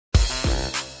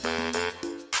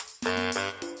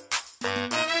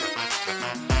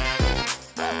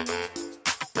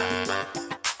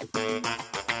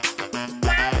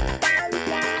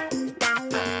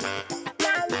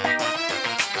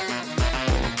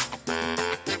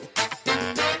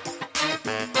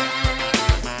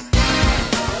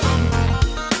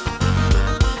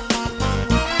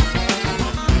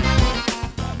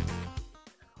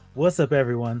What's up,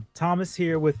 everyone? Thomas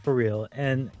here with ForReel.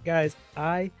 And guys,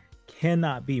 I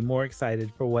cannot be more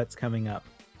excited for what's coming up.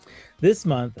 This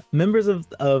month, members of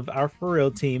our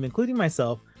ForReel team, including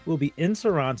myself, will be in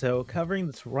Toronto covering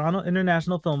the Toronto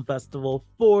International Film Festival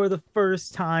for the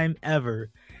first time ever.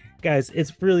 Guys,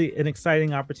 it's really an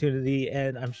exciting opportunity,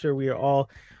 and I'm sure we are all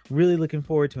really looking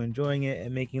forward to enjoying it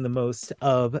and making the most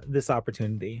of this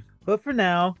opportunity. But for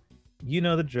now, you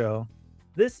know the drill.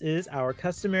 This is our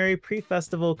customary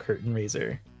pre-festival curtain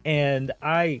raiser. And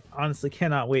I honestly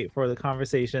cannot wait for the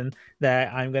conversation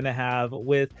that I'm going to have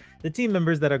with the team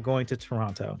members that are going to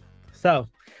Toronto. So,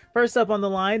 first up on the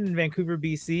line in Vancouver,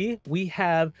 BC, we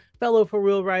have fellow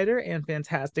ForReel writer and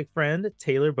fantastic friend,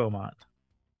 Taylor Beaumont.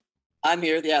 I'm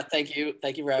here. Yeah, thank you.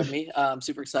 Thank you for having me. I'm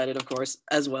super excited, of course,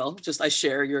 as well. Just I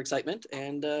share your excitement.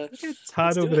 And look at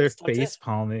Todd over there face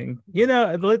palming.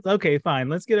 Okay, fine.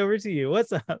 Let's get over to you.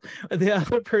 What's up? The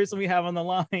other person we have on the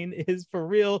line is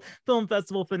ForReel film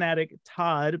festival fanatic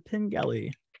Todd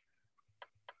Pengelly.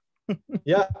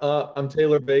 Yeah, I'm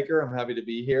Taylor Baker. I'm happy to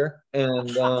be here, and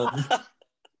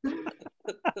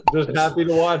just happy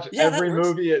to watch every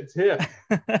movie at TIFF.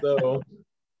 So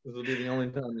this will be the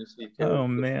only time you see Taylor. Oh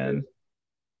man.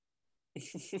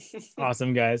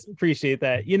 Awesome, guys. Appreciate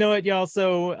that. You know what, y'all?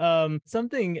 So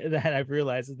something that I've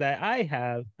realized is that I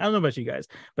don't know about you guys,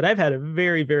 but I've had a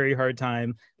very, very hard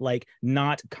time like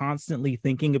not constantly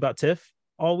thinking about TIFF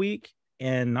all week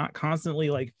and not constantly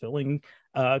like filling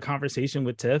a conversation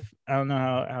with TIFF. I don't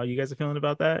know how you guys are feeling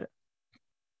about that.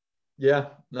 Yeah,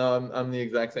 no, I'm the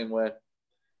exact same way.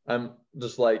 I'm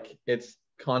just like, it's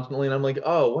constantly, and I'm like,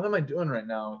 oh, what am I doing right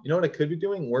now? You know what I could be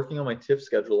doing? Working on my TIFF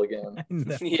schedule again.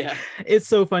 Yeah, it's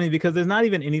so funny because there's not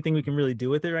even anything we can really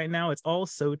do with it right now. It's all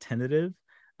so tentative,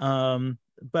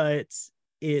 but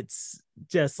it's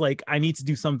just like I need to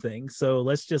do something, so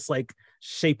let's just like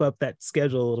shape up that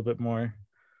schedule a little bit more.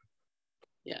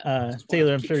 Yeah,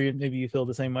 Taylor, I'm sure maybe you feel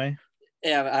the same way.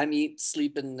 Yeah, I'm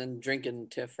sleeping and drinking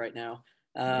TIFF right now.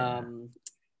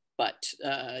 But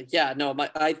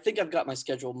I think I've got my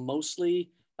schedule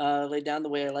mostly laid down the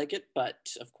way I like it. But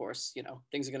of course,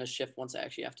 things are going to shift once I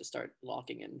actually have to start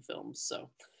locking in films.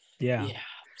 So yeah.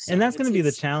 So and that's going to be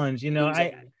the challenge.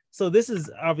 So this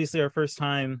is obviously our first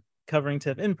time covering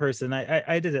TIFF in person.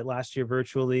 I did it last year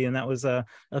virtually, and that was a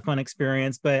fun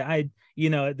experience. But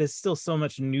there's still so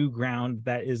much new ground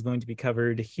that is going to be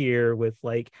covered here with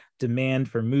like demand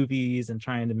for movies and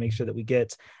trying to make sure that we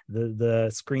get the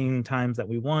screen times that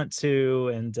we want to.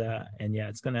 And yeah,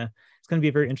 it's gonna be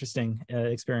a very interesting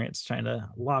experience trying to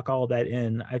lock all that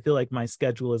in. I feel like my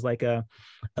schedule is like a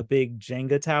big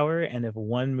Jenga tower, and if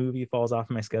one movie falls off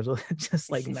my schedule, it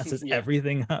just like messes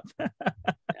everything up.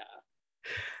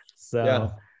 So yeah,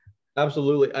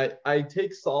 absolutely. I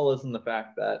take solace in the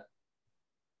fact that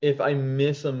if I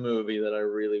miss a movie that I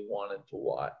really wanted to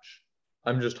watch,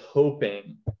 I'm just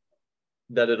hoping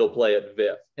that it'll play at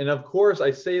VIFF. And of course,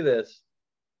 I say this,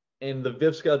 and the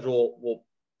VIFF schedule will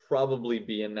probably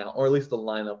be announced, or at least the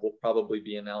lineup will probably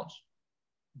be announced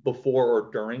before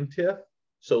or during TIFF.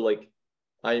 So like,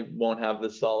 I won't have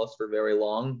this solace for very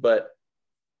long, but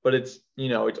it's,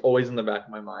 it's always in the back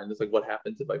of my mind. It's like, what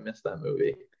happens if I miss that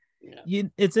movie? Yeah.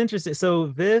 It's interesting. So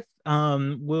VIFF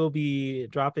will be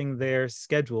dropping their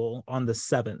schedule on the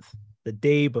 7th, the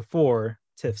day before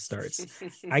TIFF starts.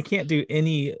 I can't do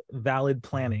any valid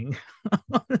planning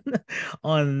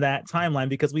on that timeline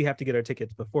because we have to get our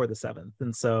tickets before the 7th.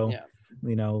 And so,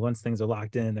 once things are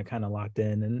locked in, they're kind of locked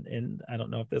in. And I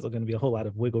don't know if there's going to be a whole lot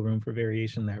of wiggle room for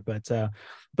variation there.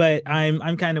 But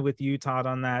I'm kind of with you, Todd,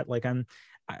 on that. Like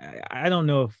I don't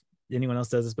know if anyone else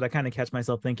does this, but I kind of catch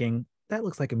myself thinking that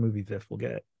looks like a movie VIFF will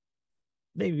get.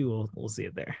 Maybe we'll see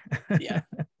it there. Yeah.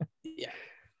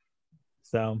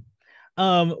 So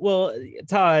well,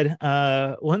 Todd,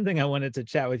 one thing I wanted to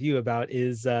chat with you about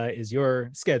is your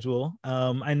schedule.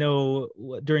 I know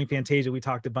during Fantasia we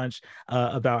talked a bunch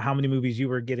about how many movies you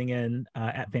were getting in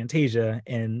at Fantasia,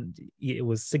 and it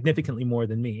was significantly more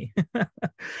than me.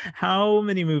 How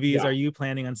many movies are you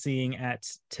planning on seeing at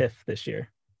TIFF this year?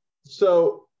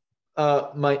 So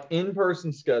my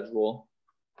in-person schedule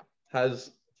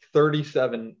has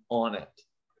 37 on it.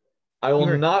 I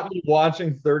will not be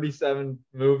watching 37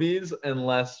 movies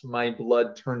unless my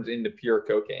blood turns into pure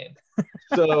cocaine.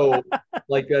 So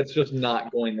like, that's just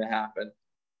not going to happen.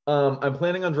 I'm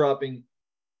planning on dropping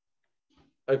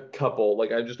a couple.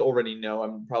 Like, I just already know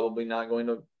I'm probably not going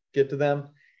to get to them,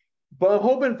 but I'm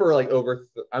hoping for like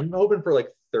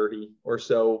 30 or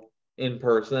so in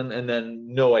person, and then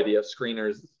no idea.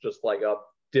 Screeners is just like a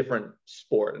different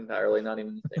sport entirely, not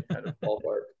even the same kind of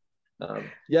ballpark.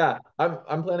 Yeah,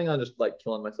 I'm planning on just like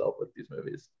killing myself with these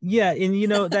movies. Yeah, and you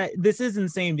know that this is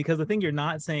insane because the thing you're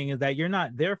not saying is that you're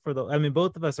not there for the. I mean,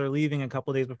 both of us are leaving a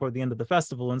couple days before the end of the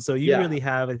festival, and so you really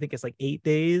have, I think it's like 8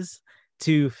 days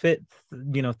to fit,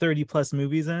 30 plus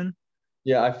movies in.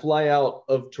 Yeah, I fly out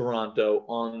of Toronto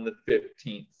on the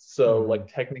 15th. So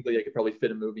like technically I could probably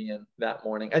fit a movie in that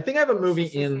morning. I think I have a movie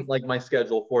in like my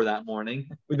schedule for that morning.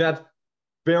 That's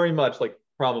very much like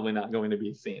probably not going to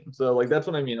be seen. So like that's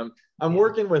what I mean. I'm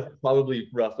working with probably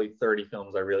roughly 30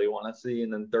 films I really want to see,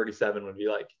 and then 37 would be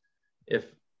like if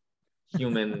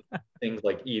human things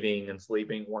like eating and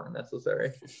sleeping weren't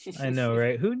necessary. I know,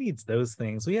 right? Who needs those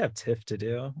things? We have TIFF to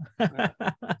do.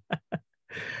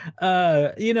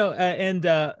 And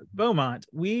Beaumont,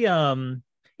 we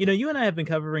you and I have been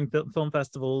covering film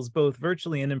festivals both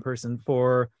virtually and in person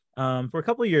for a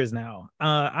couple of years now.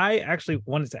 I actually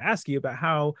wanted to ask you about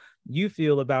how you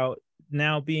feel about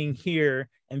now being here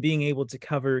and being able to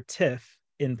cover TIFF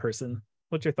in person.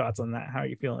 What's your thoughts on that? How are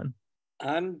you feeling?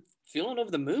 I'm feeling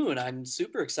over the moon. I'm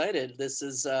super excited. This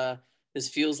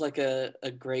feels like a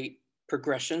great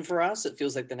progression for us. It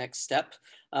feels like the next step.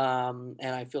 And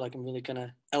I feel like I'm really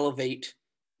gonna elevate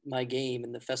my game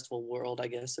in the festival world, I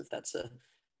guess, if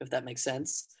that makes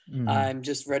sense. I'm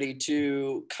just ready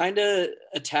to kind of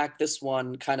attack this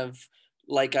one kind of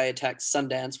like I attacked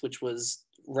Sundance, which was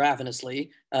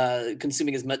ravenously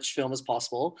consuming as much film as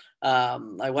possible.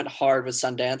 I went hard with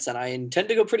Sundance, and I intend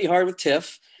to go pretty hard with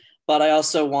TIFF, but I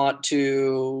also want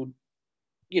to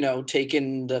take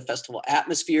in the festival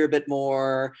atmosphere a bit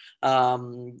more,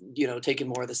 take in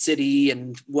more of the city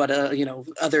and what,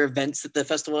 other events that the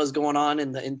festival is going on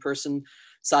in the in-person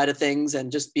side of things.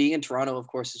 And just being in Toronto, of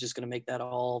course, is just going to make that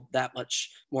all that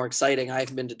much more exciting. I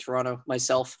haven't been to Toronto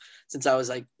myself since I was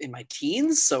like in my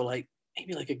teens. So like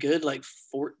maybe like a good like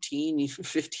 14,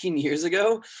 15 years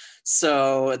ago.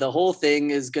 So the whole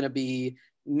thing is going to be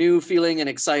new feeling and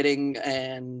exciting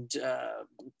and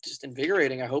just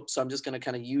invigorating, I hope. So I'm just going to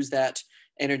kind of use that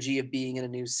energy of being in a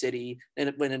new city,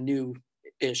 and when a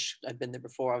new-ish, I've been there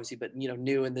before obviously, but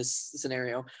new in this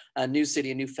scenario, a new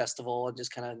city, a new festival, and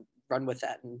just kind of run with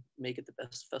that and make it the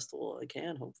best festival I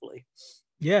can, hopefully.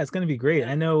 Yeah, it's going to be great.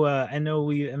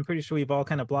 I'm pretty sure we've all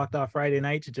kind of blocked off Friday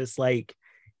night to just like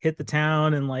hit the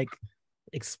town and like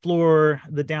explore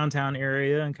the downtown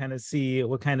area and kind of see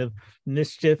what kind of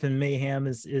mischief and mayhem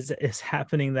is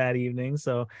happening that evening.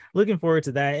 So looking forward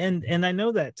to that. And I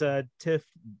know that TIFF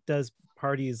does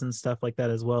parties and stuff like that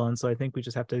as well. And so I think we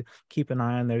just have to keep an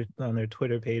eye on their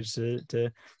Twitter page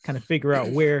to kind of figure out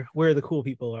where the cool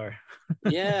people are.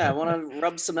 Yeah, I want to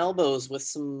rub some elbows with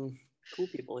some cool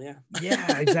people.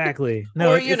 Yeah, exactly.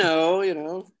 No,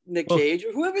 or Nick Cage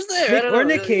or whoever's there.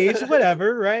 Nick Cage,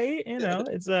 whatever, right?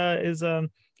 It's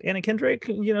Anna Kendrick.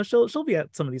 She'll be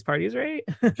at some of these parties, right?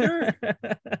 Sure.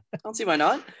 I don't see why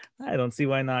not. I don't see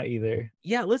why not either.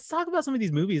 Yeah, let's talk about some of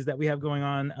these movies that we have going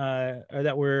on, or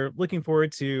that we're looking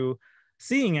forward to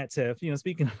seeing at TIFF.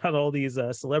 Speaking about all these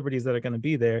celebrities that are going to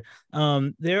be there,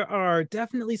 there are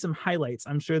definitely some highlights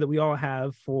I'm sure that we all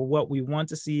have for what we want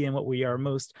to see and what we are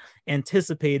most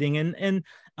anticipating. And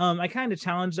I kind of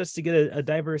challenged us to get a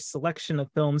diverse selection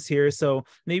of films here. So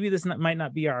maybe this might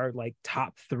not be our like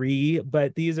top 3,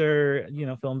 but these are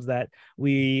films that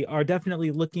we are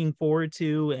definitely looking forward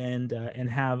to and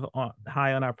have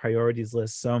high on our priorities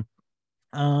list. So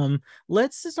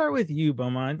let's start with you,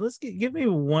 Beaumont. Let's give me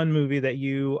one movie that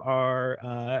you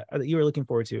are looking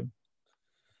forward to.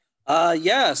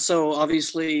 So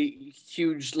obviously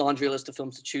huge laundry list of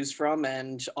films to choose from,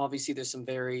 and obviously there's some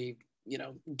very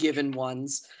given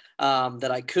ones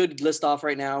that I could list off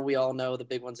right now. We all know the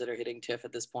big ones that are hitting TIFF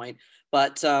at this point,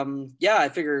 but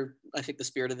I think the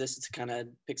spirit of this is to kind of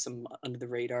pick some under the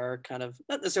radar, kind of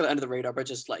not necessarily under the radar, but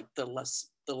just like the less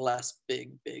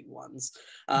big ones.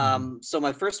 So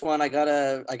my first one, I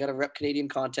gotta rep Canadian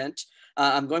content.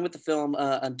 I'm going with the film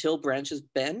Until Branches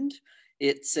Bend.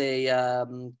 It's a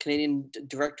Canadian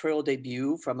directorial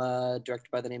debut from a director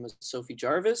by the name of Sophie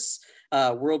Jarvis.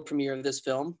 World premiere of this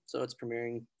film, so it's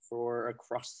premiering for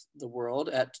across the world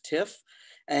at TIFF.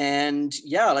 And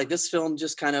like this film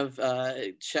just kind of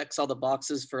checks all the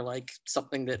boxes for like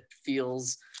something that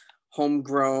feels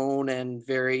homegrown and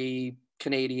very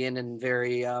Canadian and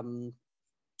very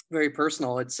very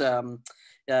personal. It's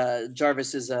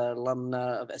Jarvis is an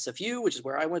alumna of SFU, which is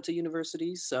where I went to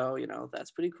university. So,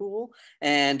 that's pretty cool.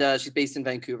 And she's based in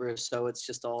Vancouver. So it's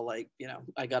just all like,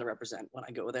 I got to represent when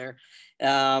I go there.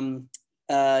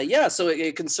 Yeah, so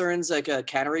it concerns like a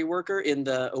cannery worker in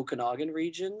the Okanagan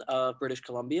region of British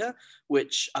Columbia,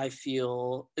 which I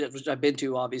feel, which I've been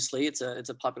to. Obviously, it's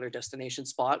a popular destination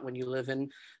spot when you live in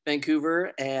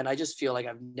Vancouver, and I just feel like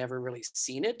I've never really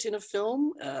seen it in a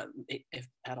film, if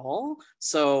at all.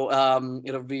 So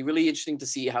it'll be really interesting to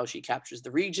see how she captures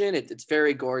the region. It's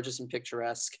very gorgeous and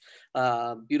picturesque,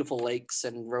 beautiful lakes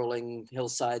and rolling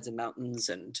hillsides and mountains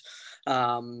and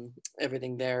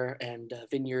everything there, and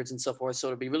vineyards and so forth. So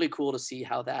it'll be really cool to see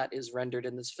how that is rendered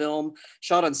in this film,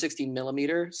 shot on 16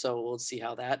 millimeter. So we'll see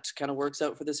how that kind of works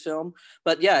out for this film.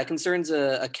 But yeah, it concerns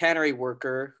a cannery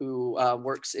worker who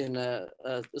works in a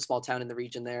small town in the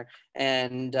region there.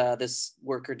 And this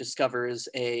worker discovers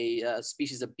a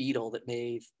species of beetle that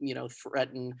may,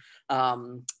 threaten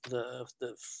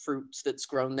the fruits that's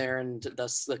grown there, and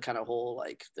thus the kind of whole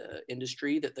like the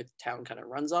industry that the town kind of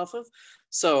runs off of.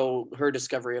 So her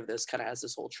discovery of this kind of has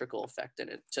this whole trickle effect, and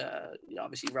it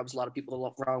obviously rubs a lot of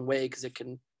people the wrong way because it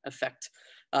can affect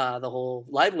the whole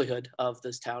livelihood of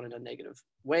this town in a negative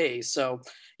way. So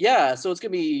yeah, so it's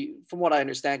gonna be, from what I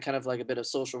understand, kind of like a bit of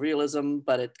social realism,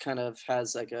 but it kind of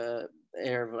has like a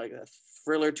air of like a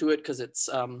thriller to it because it's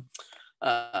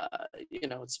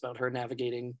it's about her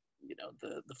navigating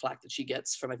the flack that she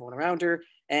gets from everyone around her.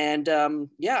 And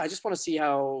yeah, I just want to see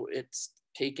how it's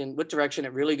taken, what direction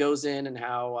it really goes in, and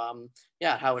how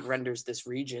how it renders this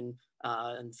region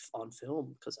and on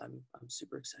film, because I'm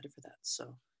super excited for that.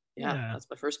 So yeah, that's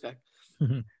my first pick.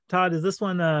 Todd, is this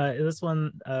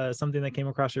one something that came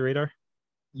across your radar?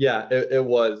 Yeah, it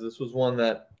was. This was one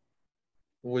that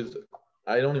was,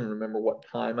 I don't even remember what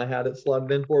time I had it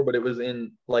slotted in for, but it was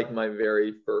in like my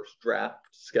very first draft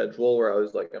schedule where I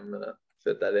was like, I'm gonna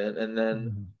fit that in. And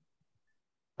then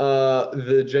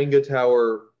the Jenga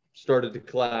tower started to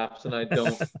collapse, and I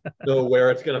don't know where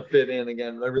it's gonna fit in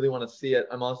again. I really want to see it.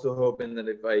 I'm also hoping that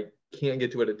if I can't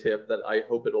get to it at TIFF, that I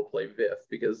hope it'll play VIFF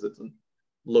because it's a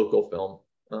local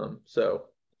film. So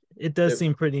it does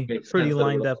seem pretty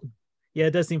lined up. Yeah,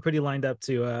 it does seem pretty lined up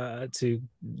to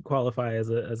qualify as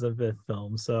a VIFF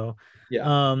film. So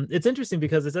yeah, it's interesting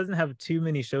because it doesn't have too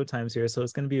many showtimes here, so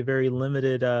it's going to be a very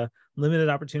limited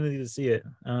opportunity to see it,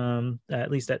 at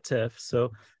least at TIFF.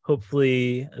 So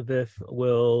hopefully VIFF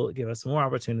will give us more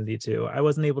opportunity too. I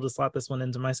wasn't able to slot this one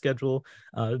into my schedule,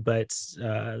 but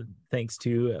thanks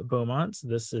to Beaumont,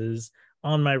 this is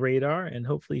on my radar, and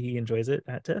hopefully he enjoys it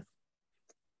at TIFF.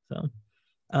 So.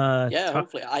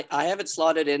 Hopefully. I have it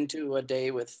slotted into a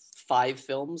day with 5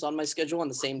 films on my schedule on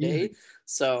the same day.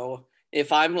 So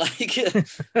if I'm like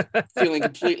feeling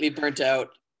completely burnt out,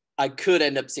 I could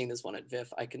end up seeing this one at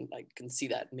VIFF. I can see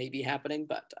that maybe happening,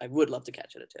 but I would love to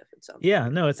catch it at TIFF. It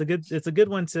sounds no, it's a good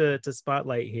one to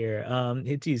spotlight here.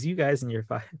 Geez, you guys in your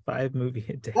five movie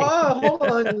a day. Oh, hold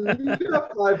on, you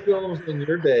got 5 films in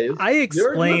your days. I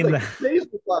explained that. Days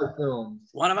for 5 films.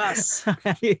 One of us.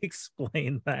 I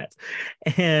explained that,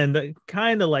 and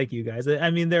kind of like you guys.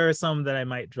 I mean, there are some that I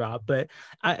might drop, but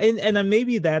and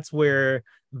maybe that's where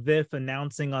VIFF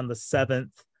announcing on the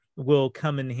 7th will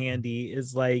come in handy,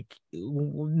 is like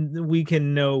we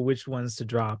can know which ones to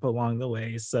drop along the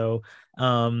way. So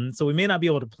so we may not be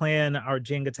able to plan our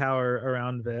Jenga tower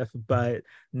around VIFF, but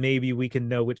maybe we can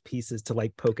know which pieces to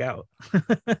like poke out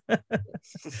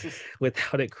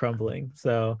without it crumbling.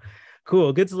 So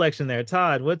cool, good selection there.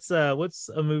 Todd, what's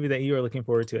a movie that you are looking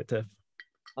forward to at TIFF?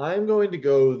 I'm going to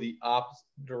go the opposite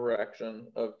direction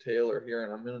of Taylor here,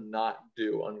 and I'm going to not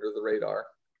do Under the Radar.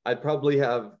 I'd probably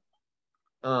have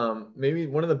maybe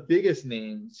one of the biggest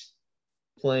names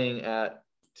playing at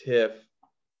TIFF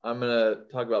I'm going to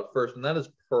talk about first, and that is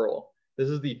Pearl. This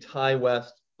is the Ty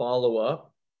West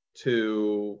follow-up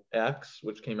to X,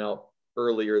 which came out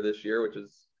earlier this year, which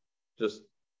is just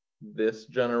this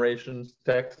generation's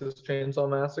Texas Chainsaw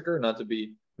Massacre, not to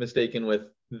be mistaken with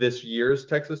this year's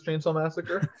Texas Chainsaw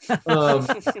Massacre.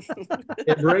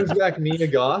 It brings back Mia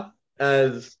Goth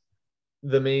as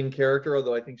the main character,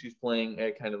 although I think she's playing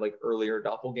a kind of like earlier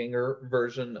doppelganger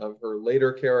version of her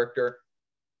later character.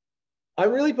 I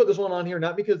really put this one on here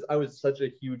not because I was such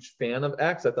a huge fan of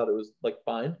X, I thought it was like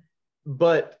fine,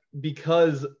 but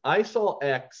because I saw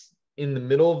X in the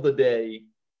middle of the day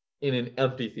in an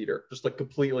empty theater, just like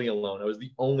completely alone. I was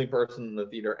the only person in the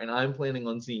theater, and I'm planning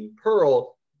on seeing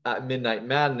Pearl at Midnight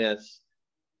Madness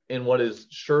in what is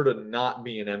sure to not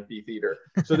be an empty theater.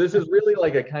 So this is really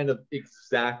like a kind of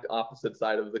exact opposite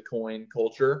side of the coin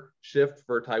culture shift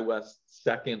for Ty West's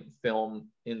second film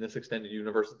in this extended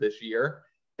universe this year.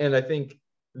 And I think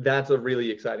that's a really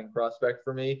exciting prospect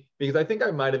for me, because I think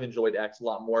I might have enjoyed X a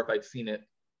lot more if I'd seen it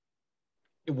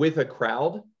with a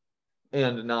crowd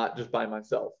and not just by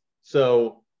myself.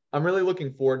 So I'm really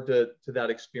looking forward to that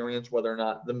experience. Whether or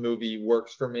not the movie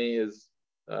works for me is,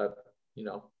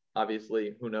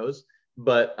 obviously who knows.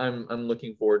 But I'm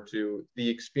looking forward to the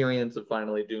experience of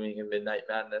finally doing a Midnight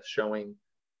Madness showing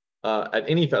at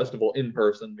any festival in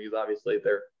person, because obviously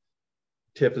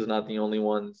TIFF is not the only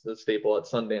one. It's the staple at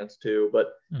Sundance too.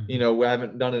 But we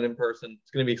haven't done it in person.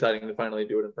 It's going to be exciting to finally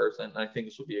do it in person. I think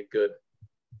this will be a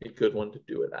good one to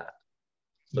do it at.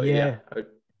 So yeah.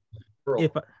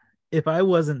 If If I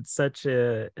wasn't such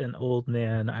an old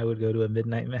man, I would go to a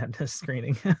Midnight Madness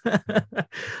screening.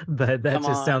 But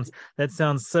that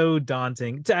sounds so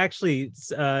daunting. To actually,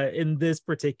 in this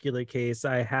particular case,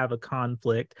 I have a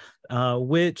conflict,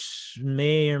 which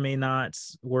may or may not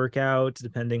work out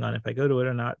depending on if I go to it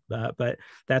or not. But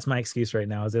that's my excuse right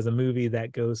now. Is there's a movie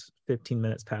that goes 15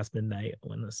 minutes past midnight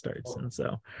when this starts, and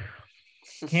so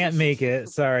can't make it.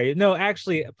 Sorry. No,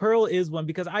 actually, Pearl is one,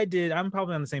 because I'm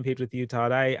probably on the same page with you,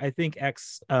 Todd. I think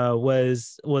X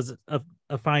was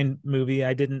a fine movie.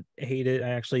 I didn't hate it. I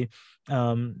actually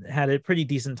had a pretty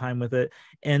decent time with it.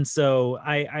 And so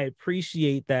I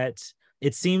appreciate that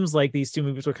it seems like these two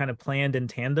movies were kind of planned in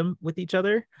tandem with each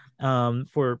other,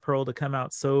 for Pearl to come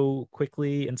out so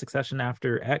quickly in succession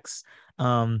after X.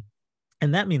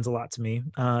 And that means a lot to me.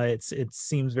 It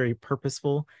seems very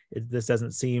purposeful. This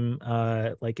doesn't seem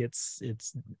like it's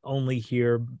only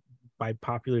here by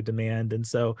popular demand, and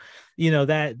so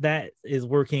that is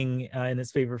working in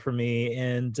its favor for me.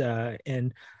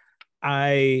 And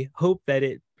I hope that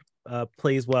it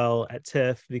plays well at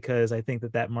TIFF, because I think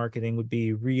that marketing would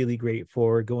be really great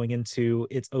for going into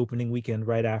its opening weekend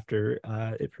right after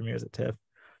it premieres at TIFF.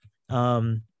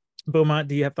 Beaumont,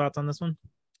 do you have thoughts on this one?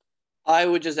 I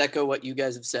would just echo what you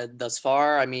guys have said thus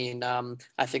far. I mean,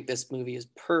 I think this movie is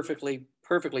perfectly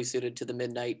suited to the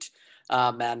Midnight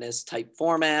Madness type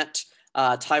format.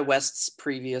 Ty West's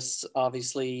previous,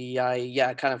 obviously,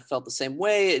 I kind of felt the same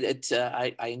way.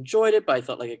 I enjoyed it, but I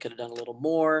felt like it could have done a little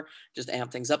more, just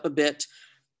amp things up a bit.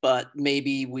 But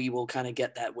maybe we will kind of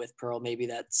get that with Pearl. Maybe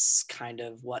that's kind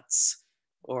of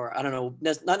or I don't know,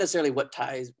 not necessarily what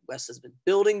Ty West has been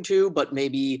building to, but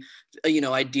maybe,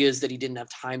 ideas that he didn't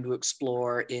have time to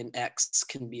explore in X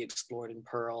can be explored in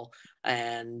Pearl.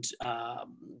 And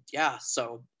I'm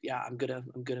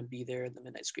gonna be there in the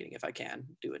midnight screening if I can,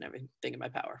 doing everything in my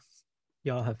power.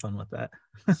 Y'all have fun with that.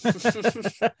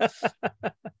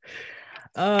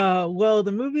 Well,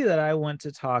 the movie that I want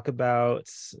to talk about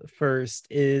first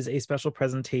is a special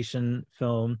presentation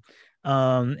film.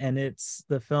 And it's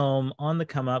the film On the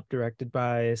Come Up, directed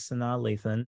by Sanaa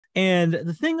Lathan. And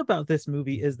the thing about this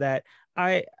movie is that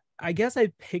I guess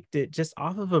I picked it just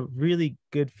off of a really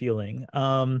good feeling,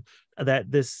 that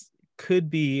this could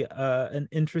be an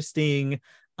interesting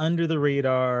under the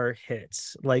radar hit,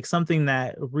 like something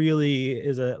that really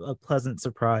is a pleasant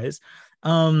surprise.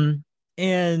 And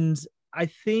I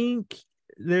think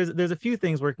there's a few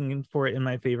things working for it in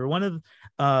my favor. One of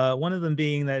them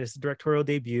being that it's a directorial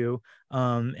debut,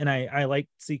 and I like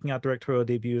seeking out directorial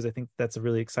debuts. I think that's a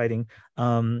really exciting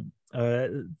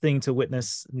thing to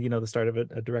witness, the start of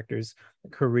a director's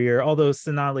career. Although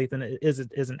Sanaa Lathan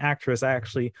is an actress, I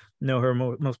actually know her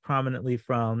most prominently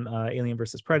from Alien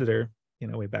versus Predator,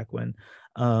 way back when,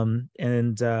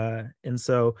 and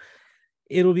so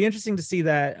it'll be interesting to see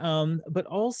that. But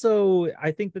also,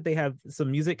 I think that they have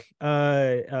some music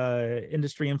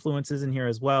industry influences in here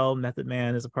as well. Method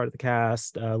Man is a part of the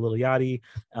cast. Lil Yachty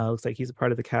looks like he's a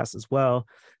part of the cast as well.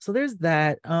 So there's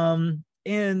that.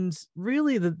 And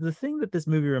really, the thing that this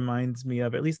movie reminds me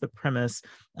of, at least the premise,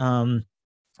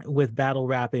 with battle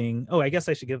rapping. Oh, I guess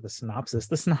I should give the synopsis.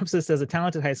 The synopsis says a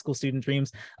talented high school student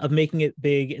dreams of making it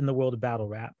big in the world of battle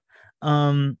rap.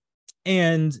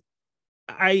 And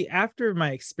after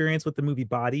my experience with the movie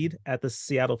Bodied at the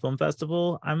Seattle Film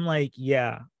Festival, I'm like,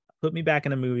 yeah, put me back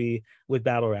in a movie with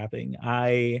battle rapping.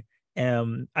 I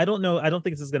don't know, I don't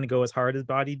think this is going to go as hard as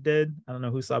Bodied did. I don't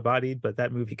know who saw Bodied, but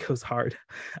that movie goes hard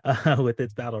with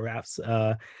its battle raps,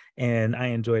 and I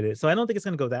enjoyed it. So I don't think it's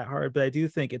going to go that hard, but I do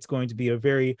think it's going to be a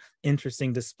very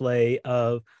interesting display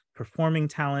of performing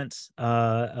talent,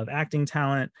 of acting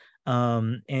talent,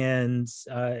 and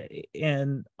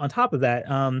on top of that,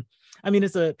 I mean,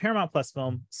 it's a Paramount Plus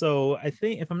film, so I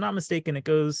think, if I'm not mistaken, it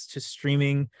goes to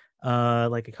streaming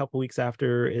like a couple weeks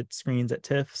after it screens at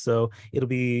TIFF, so it'll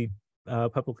be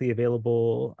publicly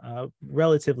available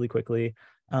relatively quickly.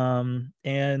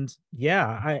 And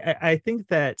yeah, I think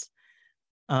that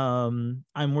I'm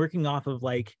working off of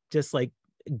just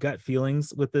gut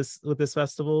feelings with this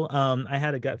festival. I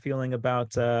had a gut feeling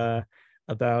about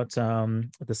about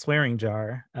the swearing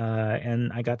jar,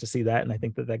 and I got to see that, and I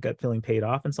think that gut feeling paid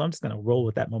off, and so I'm just going to roll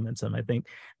with that momentum. I think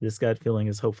this gut feeling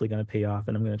is hopefully going to pay off,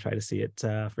 and I'm going to try to see it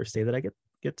first day that I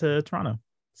get to Toronto.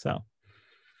 So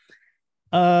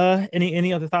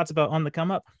any other thoughts about On the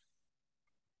Come Up?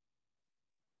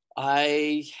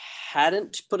 I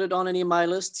hadn't put it on any of my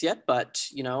lists yet, but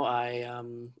you know,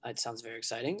 it sounds very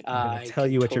exciting. I'm gonna tell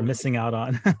you what you're missing out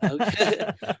on.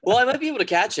 Okay. Well, I might be able to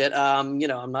catch it. You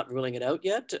know, I'm not ruling it out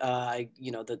yet.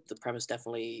 You know, the premise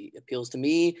definitely appeals to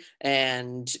me,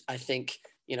 and I think,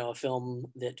 you know, a film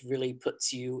that really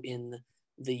puts you in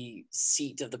the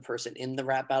seat of the person in the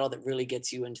rap battle, that really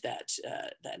gets you into that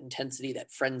intensity,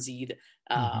 that frenzied,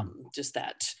 just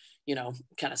that, you know,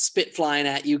 kind of spit flying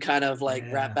at you kind of like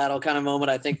rap battle kind of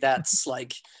moment. I think that's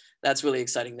that's really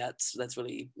exciting. That's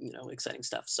really, you know, exciting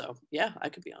stuff. So yeah, I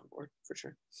could be on board for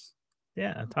sure.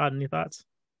 Yeah. Todd, any thoughts?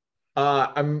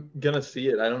 I'm gonna see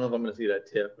it. I don't know if I'm gonna see it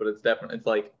at TIFF, but it's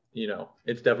like, you know,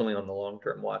 it's definitely on the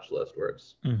long-term watch list where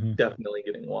it's definitely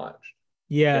getting watched.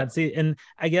 Yeah, see, and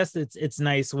I guess it's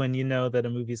nice when you know that a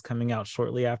movie's coming out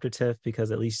shortly after TIFF, because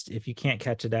at least if you can't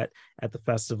catch it at the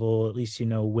festival, at least you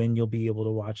know when you'll be able to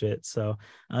watch it. So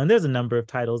there's a number of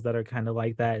titles that are kind of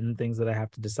like that, and things that I have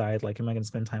to decide, like, am I going to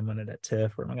spend time on it at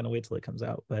TIFF, or am I going to wait till it comes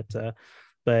out?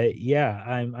 But yeah,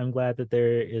 I'm glad that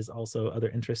there is also other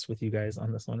interest with you guys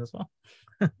on this one as well.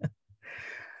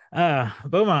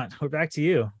 Beaumont, we're back to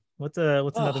you. What's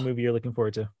another movie you're looking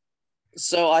forward to?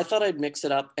 So I thought I'd mix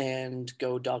it up and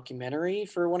go documentary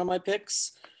for one of my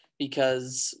picks,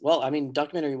 because, well, I mean, I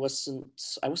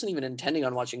wasn't even intending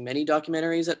on watching many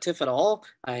documentaries at TIFF at all.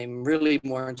 I'm really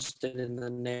more interested in the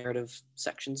narrative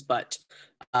sections, but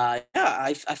yeah,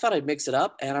 I thought I'd mix it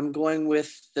up, and I'm going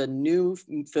with the new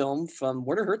film from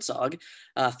Werner Herzog,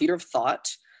 Theater of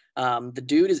Thought. The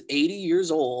dude is 80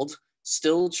 years old,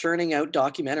 still churning out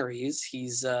documentaries.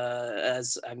 He's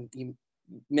you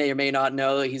may or may not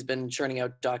know, he's been churning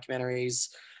out documentaries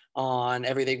on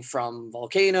everything from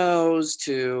volcanoes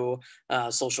to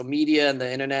social media and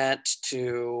the internet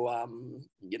to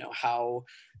you know, how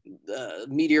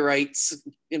meteorites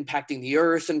impacting the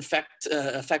earth affect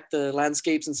the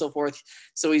landscapes and so forth.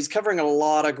 So he's covering a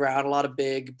lot of ground, a lot of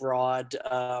big, broad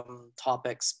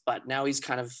topics, but now he's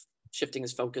kind of shifting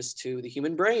his focus to the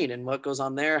human brain and what goes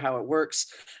on there, how it works,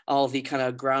 all the kind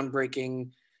of groundbreaking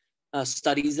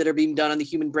studies that are being done on the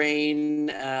human brain,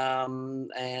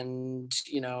 and,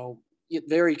 you know,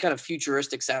 very kind of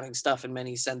futuristic sounding stuff in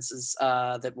many senses,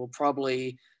 that will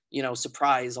probably, you know,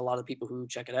 surprise a lot of people who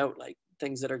check it out, like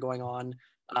things that are going on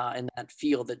in that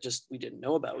field that just we didn't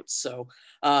know about. So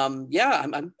yeah,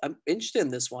 I'm interested in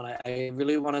this one. I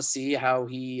really want to see how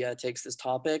he takes this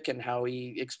topic and how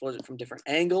he explores it from different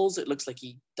angles. It looks like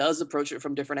he does approach it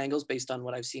from different angles based on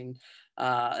what I've seen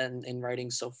in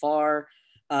writing so far.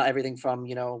 Everything from,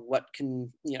 you know, what can,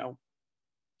 you know,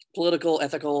 political,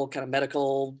 ethical, kind of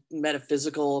medical,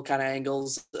 metaphysical kind of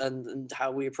angles, and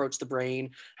how we approach the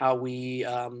brain, how we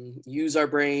use our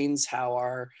brains, how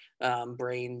our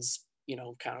brains, you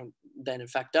know, kind of then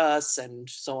affect us, and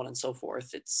so on and so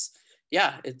forth. It's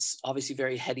obviously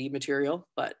very heady material,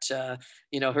 but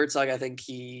you know, Herzog, I think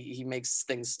he makes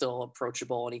things still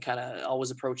approachable, and he kind of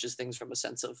always approaches things from a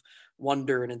sense of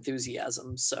wonder and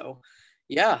enthusiasm. So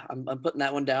yeah, I'm putting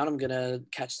that one down. I'm gonna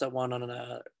catch that one on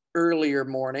an earlier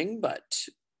morning, but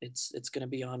it's gonna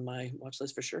be on my watch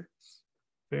list for sure.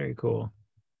 Very cool.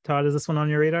 Todd, is this one on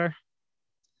your radar?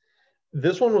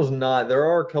 This one was not. There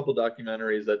are a couple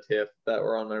documentaries at TIFF that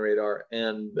were on my radar,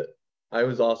 and I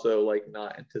was also like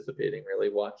not anticipating really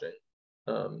watching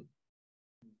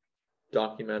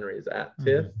documentaries at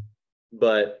TIFF,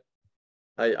 but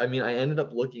I mean, I ended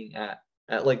up looking at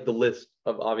like the list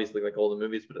of obviously like all the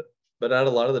movies, but at a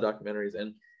lot of the documentaries,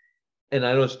 and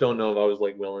I just don't know if I was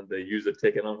like willing to use a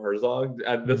ticket on Herzog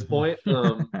at this point.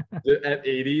 At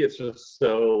 80, it's just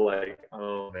so like,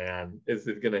 oh man, is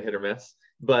it gonna hit or miss?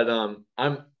 But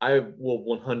I will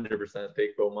 100%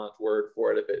 take Beaumont's word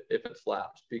for it if it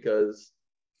slaps, because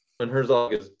when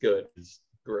Herzog is good, it's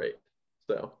great.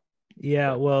 So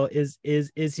yeah, well, is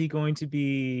he going to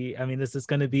be, I mean, this is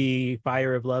going to be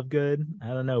Fire of Love good? I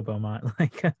don't know, Beaumont.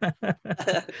 Like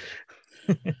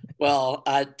well,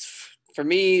 for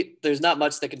me, there's not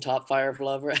much that can top Fire of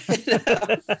Love right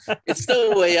now. It's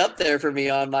still way up there for me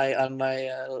on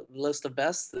my list of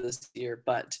best this year,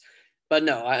 but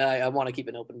no, I want to keep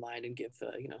an open mind and give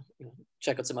you know,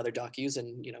 check out some other docus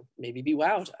and, you know, maybe be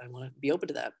wowed. I want to be open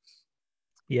to that.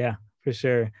 Yeah, for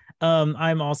sure.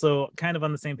 I'm also kind of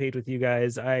on the same page with you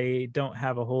guys. I don't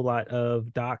have a whole lot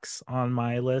of docs on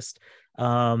my list,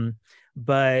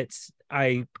 but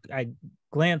I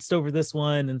glanced over this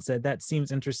one and said that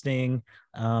seems interesting.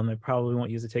 I probably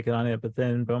won't use a ticket on it, but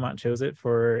then Beaumont chose it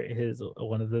for his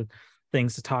one of the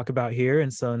things to talk about here,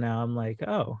 and so now I'm like,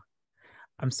 oh,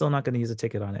 I'm still not going to use a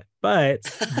ticket on it, but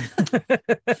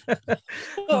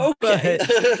Oh, okay.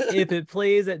 but if it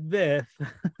plays at TIFF,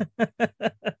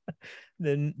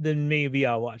 then maybe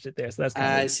I'll watch it there. So that's kind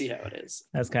I of see how it is.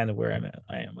 that's kind of where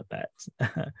I am with that.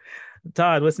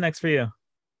 Todd, what's next for you?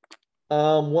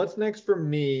 What's next for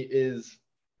me is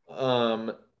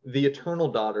The Eternal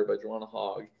Daughter by Joanna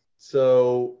Hogg.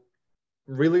 So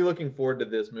really looking forward to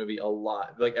this movie a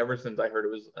lot. Like ever since I heard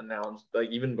it was announced, like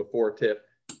even before TIFF,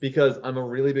 because I'm a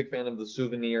really big fan of The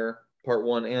Souvenir Part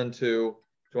 1 and 2,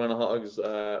 Joanna Hogg's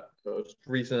most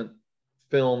recent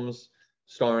films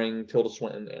starring Tilda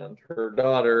Swinton and her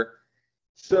daughter.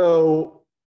 So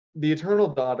The Eternal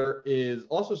Daughter is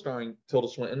also starring Tilda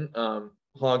Swinton.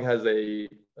 Hogg has a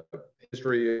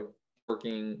history of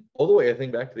working all the way, I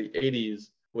think, back to the 80s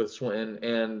with Swinton,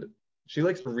 and she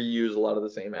likes to reuse a lot of the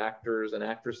same actors and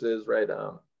actresses, right?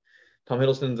 Tom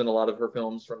Hiddleston's in a lot of her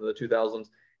films from the 2000s.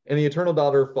 And The Eternal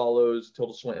Daughter follows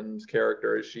Tilda Swinton's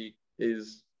character as she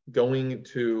is going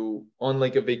on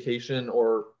like a vacation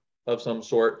or of some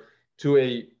sort to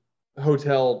a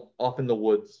hotel off in the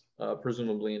woods,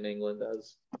 presumably in England,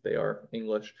 as they are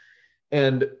English.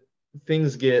 And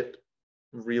things get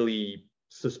really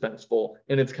suspenseful.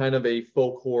 And it's kind of a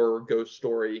folk horror ghost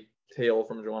story tale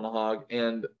from Joanna Hogg.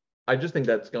 And I just think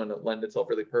that's going to lend itself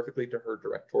really perfectly to her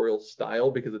directorial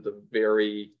style, because it's a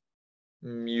very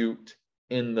mute,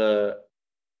 in the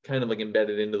kind of like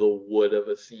embedded into the wood of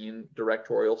a scene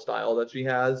directorial style that she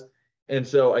has. And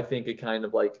so I think a kind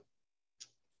of like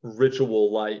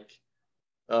ritual like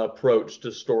approach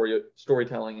to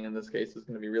storytelling in this case is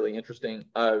going to be really interesting.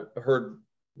 I've heard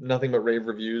nothing but rave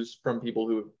reviews from people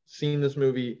who have seen this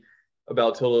movie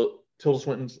about Tilda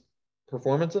Swinton's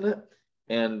performance in it.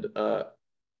 And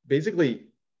basically,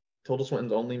 Tilda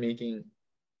Swinton's only making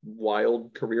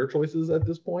wild career choices at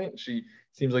this point. She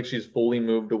seems like she's fully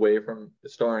moved away from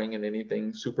starring in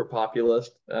anything super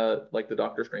populist like the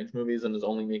Doctor Strange movies, and is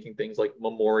only making things like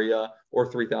Memoria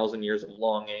or 3,000 Years of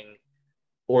Longing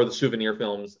or the Souvenir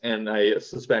films. And I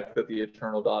suspect that The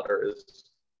Eternal Daughter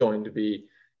is going to be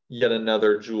yet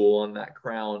another jewel on that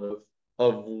crown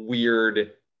of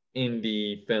weird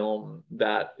indie film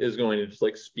that is going to just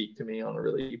like speak to me on a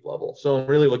really deep level. So I'm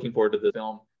really looking forward to this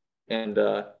film. And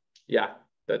yeah,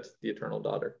 that's The Eternal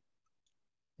Daughter.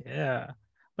 Yeah.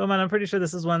 Well, man, I'm pretty sure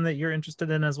this is one that you're interested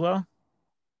in as well.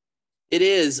 It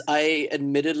is. I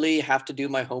admittedly have to do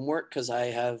my homework because I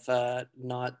have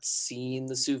not seen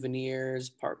The Souvenirs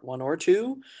Part 1 or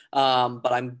 2,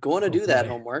 but I'm going to do that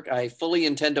homework. I fully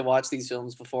intend to watch these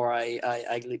films before I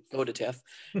go to TIFF,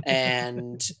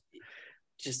 and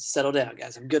just settle down,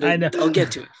 guys. I'm good. I'll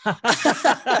get to it.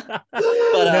 But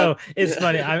no, it's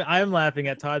funny. I'm laughing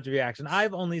at Todd's reaction.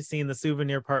 I've only seen The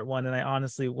Souvenir Part 1, and I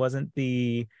honestly wasn't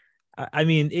I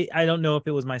mean, I don't know if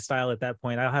it was my style at that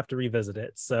point. I'll have to revisit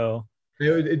it. So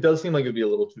it does seem like it'd be a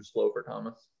little too slow for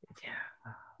Thomas. Yeah.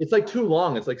 It's like too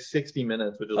long. It's like 60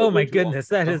 minutes, which is oh my goodness,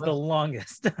 that is the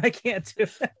longest. I can't do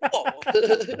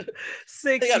it.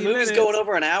 60 they got movies minutes. going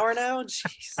over an hour now.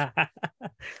 Jeez.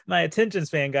 My attention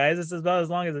span, guys. This is about as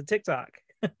long as a TikTok.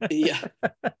 Yeah.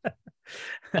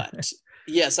 But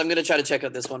yes, I'm gonna try to check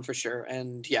out this one for sure.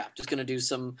 And yeah, just gonna do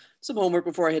some homework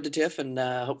before I head to TIFF, and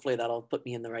hopefully that'll put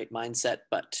me in the right mindset.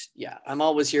 But yeah, I'm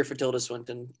always here for Tilda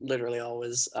Swinton, literally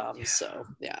always. So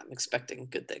yeah, I'm expecting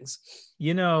good things.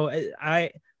 You know,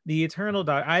 The Eternal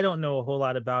Daughter, I don't know a whole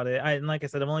lot about it. And like I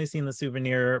said, I've only seen The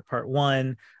Souvenir Part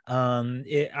 1.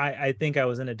 I think I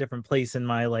was in a different place in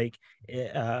my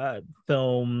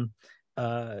film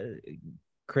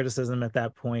criticism at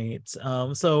that point.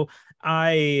 So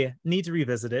I need to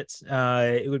revisit it.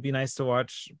 It would be nice to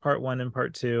watch Part 1 and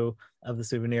Part 2 of The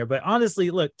Souvenir. But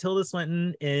honestly, look, Tilda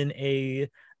Swinton in a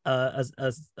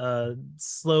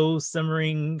slow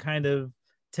simmering kind of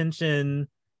tension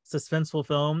suspenseful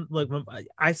film. Look,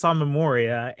 I saw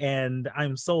Memoria and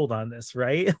I'm sold on this,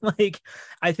 right? Like,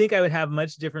 I think I would have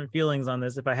much different feelings on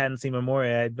this if I hadn't seen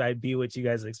Memoria. I'd be what you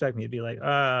guys expect me to be, like,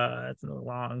 that's a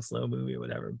long, slow movie or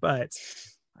whatever. But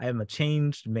I am a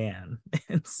changed man.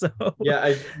 And so yeah,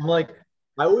 I'm like,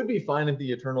 I would be fine if The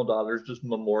Eternal Daughter is just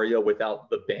Memoria without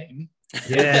the bang.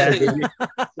 Yeah.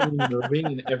 Moving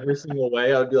in every single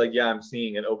way, I would be like, yeah, I'm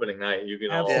seeing it opening night. You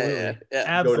can absolutely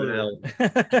go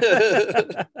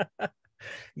to hell.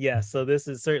 Yeah, so this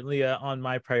is certainly on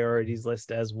my priorities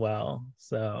list as well.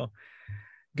 So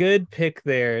good pick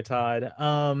there, Todd.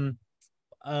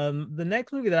 The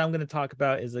next movie that I'm going to talk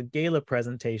about is a gala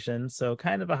presentation, so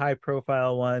kind of a high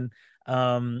profile one.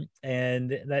 and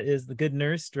that is The Good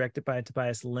Nurse, directed by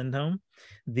Tobias Lindholm.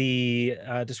 The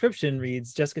description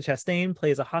reads, Jessica Chastain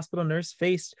plays a hospital nurse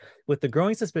faced with the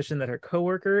growing suspicion that her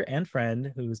coworker and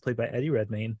friend, who is played by Eddie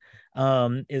Redmayne,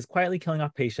 is quietly killing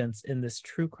off patients in this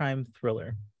true crime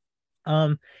thriller.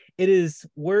 It is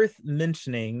worth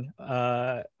mentioning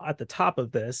at the top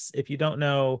of this, if you don't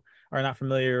know or are not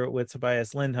familiar with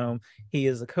Tobias Lindholm, he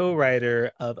is a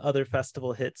co-writer of other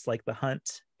festival hits like The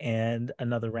Hunt and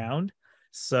Another Round.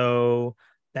 So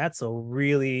that's a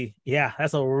really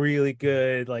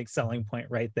good like selling point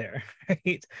right there,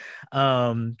 right?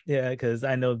 Yeah, because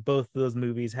I know both of those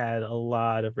movies had a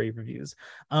lot of rave reviews.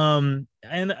 And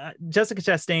Jessica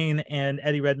Chastain and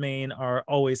Eddie Redmayne are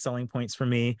always selling points for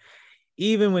me,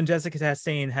 even when Jessica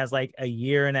Chastain has like a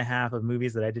year and a half of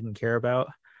movies that I didn't care about.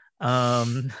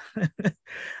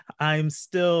 I'm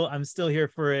still here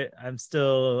for it. I'm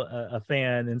still a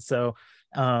fan, and so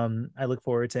I look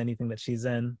forward to anything that she's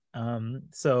in. I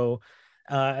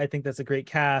think that's a great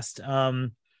cast.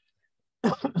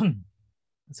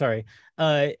 Sorry.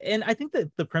 And I think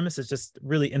that the premise is just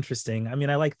really interesting. I mean,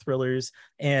 I like thrillers,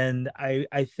 and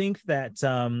I think that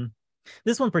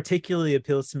this one particularly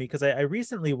appeals to me because I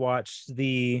recently watched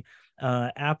the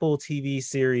Apple TV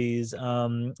series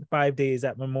 5 Days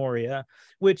at Memoria,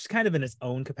 which kind of in its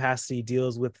own capacity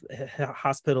deals with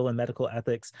hospital and medical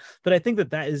ethics. But I think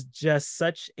that is just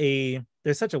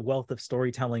there's such a wealth of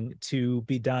storytelling to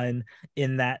be done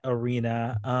in that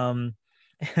arena,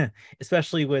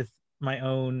 especially with my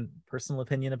own personal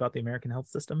opinion about the American health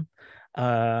system.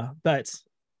 But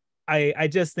I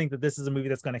just think that this is a movie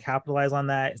that's going to capitalize on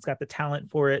that. It's got the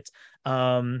talent for it.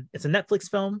 It's a Netflix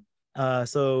film,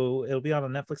 so it'll be out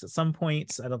on Netflix at some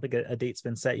point. I don't think a date's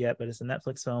been set yet, but it's a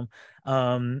Netflix film.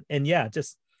 And yeah,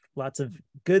 just lots of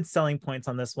good selling points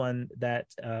on this one that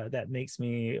makes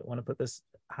me want to put this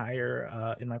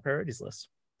higher in my priorities list.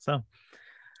 So,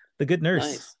 The Good Nurse.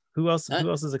 Nice. Who else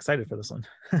is excited for this one?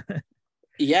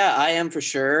 Yeah, I am for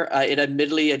sure. It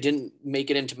admittedly, I didn't make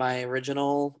it into my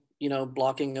original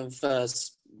blocking of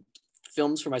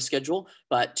films for my schedule,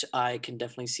 but I can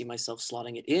definitely see myself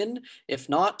slotting it in. If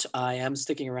not, I am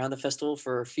sticking around the festival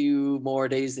for a few more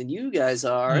days than you guys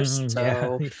are,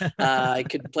 so I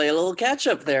could play a little catch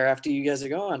up there after you guys are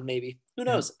gone, maybe. Who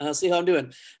knows? I'll see how I'm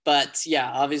doing. But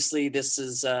yeah, obviously this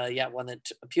is one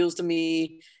that appeals to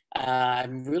me.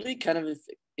 I'm really kind of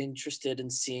interested in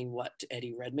seeing what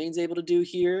Eddie Redmayne's able to do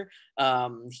here.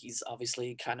 He's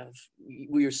obviously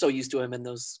we were so used to him in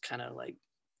those kind of like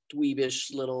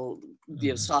dweebish little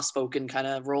soft-spoken kind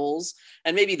of roles,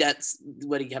 and maybe that's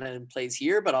what he kind of plays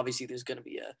here, but obviously there's going to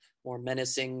be a more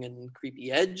menacing and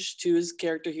creepy edge to his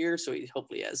character here, so he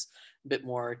hopefully has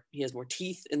he has more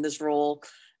teeth in this role,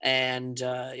 and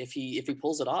if he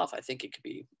pulls it off, I think it could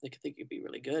be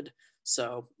really good.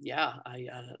 So yeah, I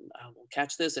will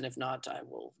catch this, and if not, I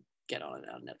will get on it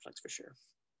on Netflix for sure.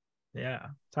 Yeah,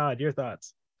 Todd, your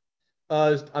thoughts?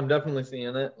 I'm definitely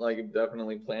seeing it. Like, I'm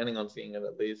definitely planning on seeing it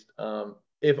at least.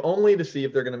 If only to see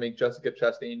if they're going to make Jessica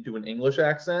Chastain do an English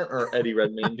accent or Eddie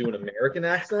Redmayne do an American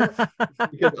accent,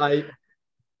 because I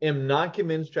am not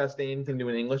convinced Chastain can do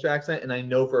an English accent, and I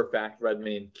know for a fact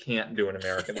Redmayne can't do an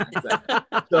American accent.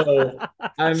 So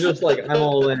I'm just like, I'm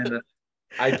all in.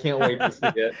 I can't wait to see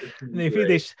it. Maybe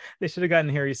they should have gotten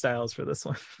Harry Styles for this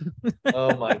one.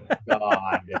 Oh my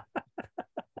God.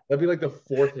 That'd be like the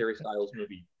 4th Harry Styles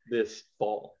movie this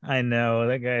fall. I know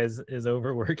that guy is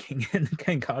overworking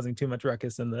and causing too much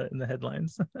ruckus in the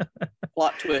headlines.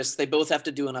 Plot twist: they both have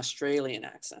to do an Australian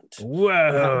accent.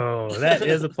 Whoa, that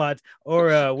is a plot.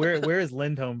 Or where is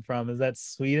Lindholm from? Is that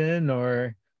Sweden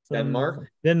or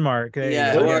Denmark? Denmark.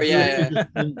 Yeah. What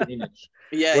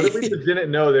if we just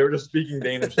didn't know they were just speaking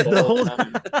Danish the whole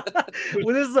time?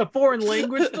 Well, this is a foreign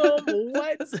language film.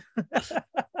 What?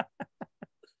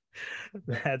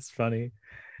 That's funny.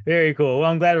 Very cool. Well,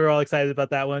 I'm glad we're all excited about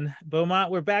that one.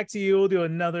 Beaumont, we're back to you. We'll do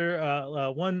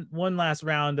another one last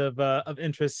round of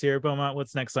interest here. Beaumont,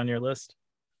 what's next on your list?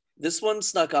 This one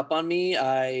snuck up on me.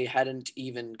 I hadn't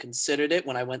even considered it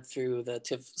when I went through the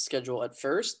TIFF schedule at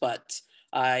first, but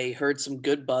I heard some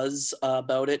good buzz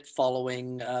about it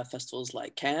following festivals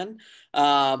like Cannes.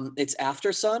 It's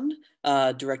Aftersun,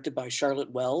 directed by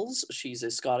Charlotte Wells. She's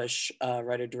a Scottish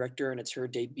writer-director, and it's her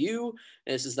debut.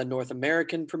 This is the North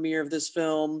American premiere of this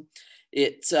film.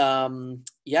 It, got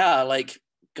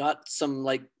some,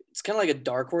 it's kind of like a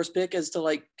dark horse pick as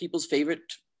to, people's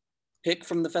favorite pick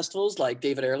from the festivals. Like,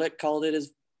 David Ehrlich called it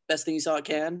his best thing he saw at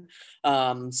Cannes.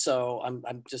 So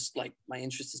I'm just my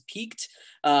interest is piqued.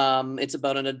 It's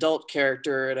about an adult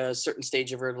character at a certain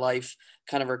stage of her life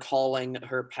kind of recalling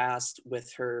her past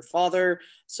with her father.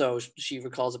 So she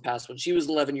recalls a past when she was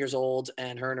 11 years old,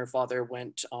 and her father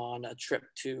went on a trip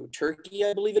to Turkey,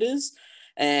 I believe it is.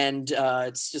 And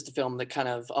it's just a film that kind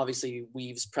of obviously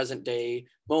weaves present day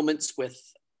moments with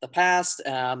the past.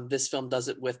 This film does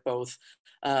it with both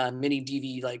mini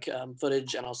DV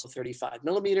footage and also 35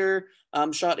 millimeter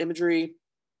shot imagery.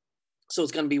 So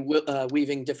it's going to be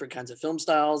weaving different kinds of film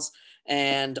styles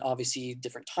and obviously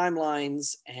different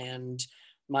timelines. And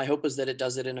my hope is that it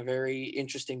does it in a very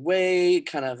interesting way,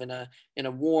 kind of in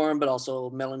a warm but also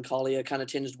melancholia kind of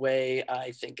tinged way.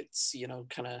 I think it's,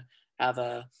 kind of have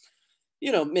a,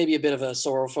 maybe a bit of a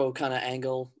sorrowful kind of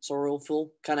angle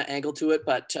to it,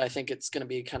 but I think it's going to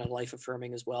be kind of life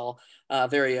affirming as well.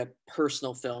 Very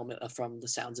personal film from the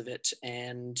sounds of it.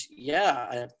 And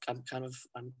yeah,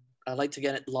 I like to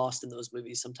get lost in those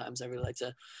movies sometimes. I really like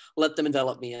to let them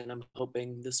envelop me, and I'm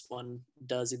hoping this one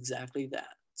does exactly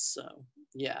that. So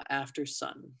yeah,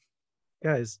 Aftersun.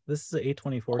 Guys, this is an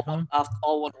A24 film.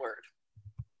 All one word.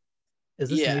 Is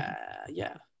this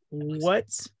yeah. What?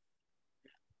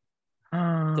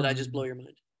 Did I just blow your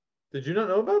mind? Did you not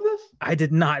know about this? I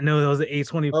did not know that was an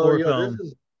A24 film.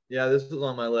 This is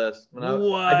on my list. I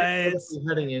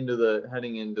didn't know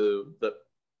heading into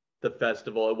the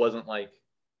festival. It wasn't like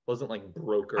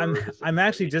Broker. I'm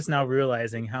actually just now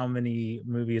realizing how many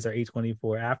movies are A24.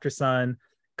 Aftersun,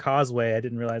 Causeway, I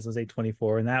didn't realize was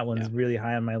A24, and that one's really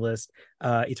high on my list.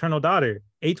 Eternal Daughter,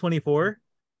 A24.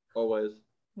 Always.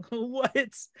 What?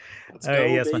 Let's go,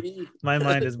 yes, baby. My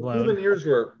mind is blown.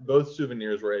 Both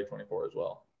souvenirs were A24 as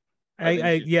well.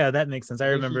 That makes sense. I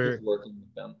remember working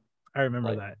with them. I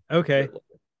remember that. Okay.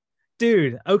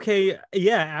 Dude, okay.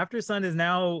 Yeah, Aftersun is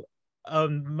now a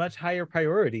much higher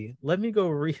priority. Let me go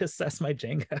reassess my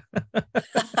Jenga.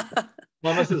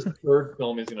 Thomas's third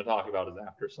film he's going to talk about is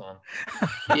Aftersun.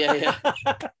 Yeah.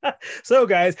 So,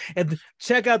 guys, and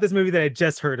check out this movie that I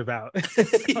just heard about.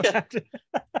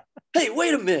 Hey,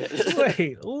 wait a minute.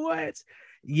 Wait, what?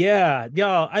 Yeah,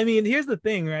 y'all. I mean, here's the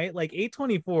thing, right? Like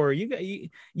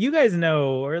A24, you guys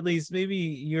know, or at least maybe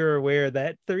you're aware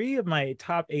that 3 of my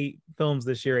top 8 films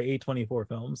this year are A24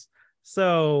 films.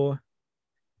 So,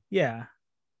 yeah.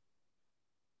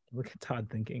 Look at Todd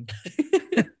thinking.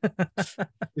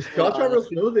 Is Cha-Cha Real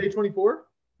Smooth A24?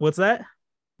 What's that?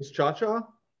 Is Cha-Cha?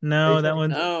 No, A24? that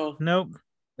one's nope.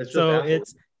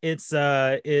 It's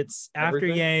After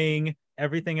Yang,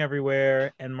 Everything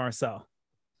Everywhere, and Marcel.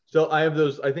 So I have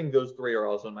those. I think those 3 are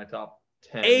also in my top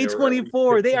 10.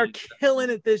 A24, they are killing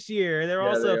it this year.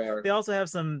 They also have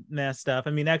some mess stuff.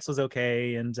 I mean, X was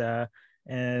okay, and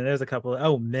there's a couple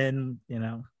of Men,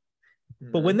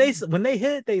 But when they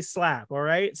hit, they slap. All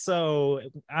right, so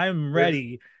I'm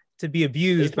ready to be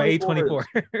abused by A24.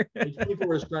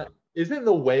 A24 is isn't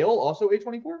The Whale also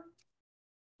A24?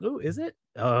 Oh, is it?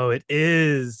 Oh, it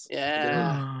is.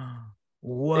 Yeah.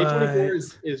 What?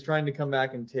 A24 is trying to come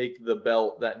back and take the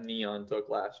belt that Neon took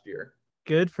last year.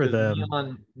 Good for them.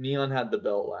 Neon had the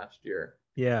belt last year.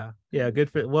 Yeah,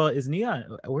 good for. Well, is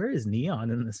Neon? Where is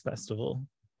Neon in this festival?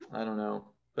 I don't know,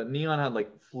 but Neon had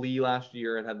Flea last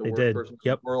year. It had the worst person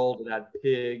in the world. It had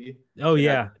Pig.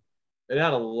 It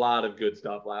had a lot of good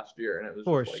stuff last year, and it was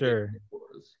for sure.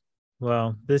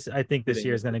 Well, I think this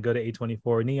year is going to go to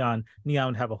A24. Neon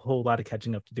would have a whole lot of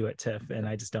catching up to do at TIFF, and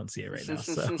I just don't see it right now.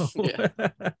 So,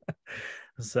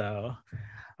 so,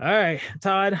 all right,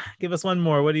 Todd, give us one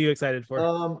more. What are you excited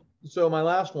for? So my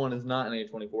last one is not an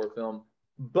A24 film,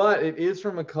 but it is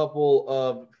from a couple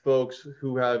of folks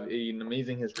who have an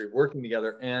amazing history of working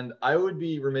together, and I would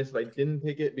be remiss if I didn't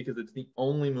pick it because it's the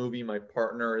only movie my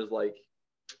partner is like,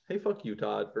 hey, fuck you,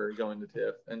 Todd, for going to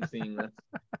TIFF and seeing this.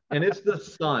 And it's The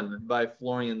Son by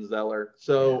Florian Zeller.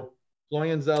 So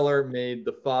Florian Zeller made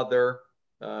The Father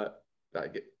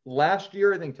last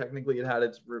year. I think technically it had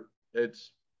its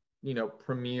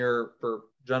premiere for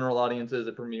general audiences.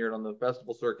 It premiered on the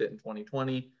festival circuit in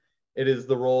 2020. It is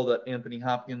the role that Anthony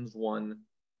Hopkins won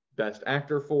Best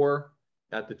Actor for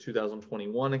at the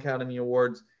 2021 Academy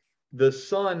Awards. The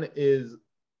Son is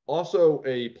also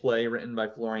a play written by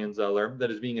Florian Zeller that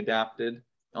is being adapted,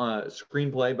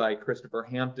 screenplay by Christopher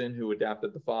Hampton, who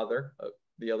adapted The Father,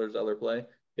 the other Zeller play.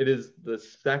 It is the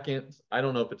second, I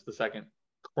don't know if it's the second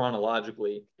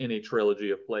chronologically in a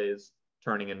trilogy of plays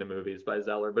turning into movies by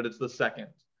Zeller, but it's the second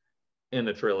in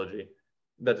the trilogy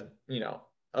that's,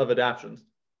 of adaptions.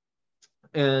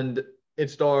 And it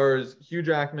stars Hugh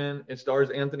Jackman. It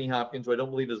stars Anthony Hopkins, who I don't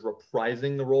believe is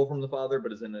reprising the role from The Father,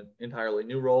 but is in an entirely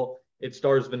new role. It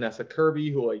stars Vanessa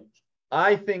Kirby, who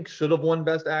I think should have won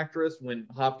Best Actress when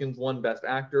Hopkins won Best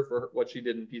Actor for what she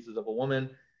did in Pieces of a Woman.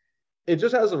 it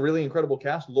just has a really incredible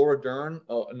cast. Laura Dern,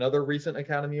 another recent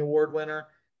Academy Award winner.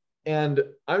 And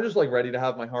I'm just like ready to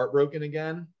have my heart broken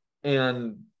again.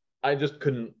 And I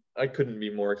couldn't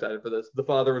be more excited for this. The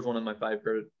Father was one of my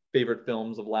favorite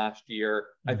films of last year.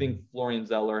 I think Florian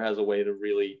Zeller has a way to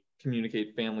really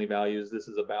communicate family values. This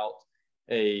is about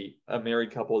a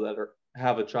married couple that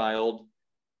have a child,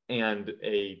 and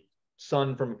a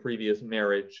son from a previous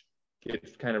marriage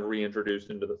gets kind of reintroduced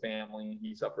into the family.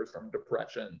 He suffers from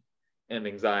depression and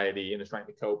anxiety and is trying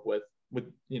to cope with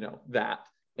that.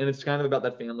 And it's kind of about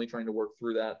that family trying to work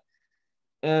through that.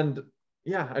 And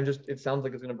yeah, it sounds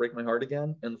like it's going to break my heart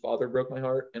again. And The Father broke my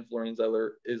heart. And Florian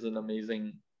Zeller is an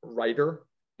amazing writer,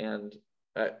 and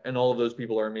all of those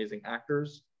people are amazing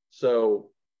actors. So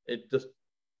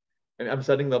I'm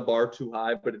setting the bar too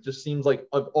high, but it just seems like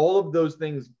of all of those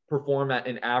things perform at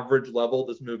an average level,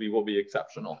 this movie will be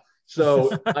exceptional. So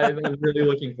I'm really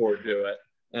looking forward to it.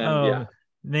 And yeah.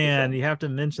 Man, you have to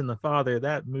mention The Father.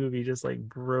 That movie just like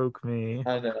broke me.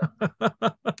 I know.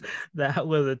 That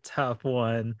was a tough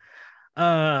one.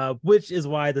 Which is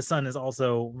why The Son is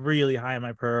also really high on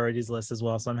my priorities list as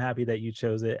well. So I'm happy that you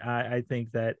chose it. I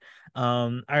think that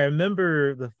I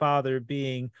remember The Father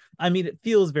being, it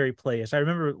feels very playish. I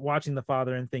remember watching The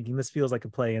Father and thinking this feels like a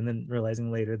play, and then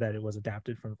realizing later that it was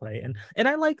adapted from a play. And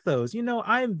I like those.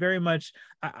 I am very much,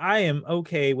 I am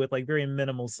okay with like very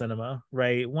minimal cinema,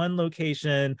 right? One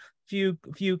location, few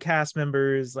cast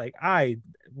members. Like, I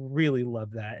really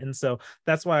love that, and so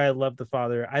that's why I love The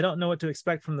Father. I don't know what to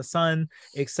expect from The Son,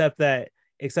 except that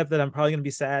I'm probably gonna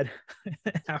be sad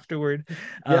afterward.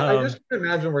 Yeah, I just can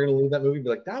imagine we're gonna leave that movie and be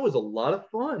like, that was a lot of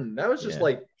fun. That was just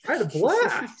like, I had a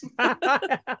blast.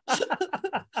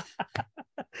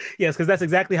 Yes, because that's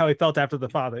exactly how I felt after The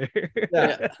Father.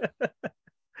 Yeah.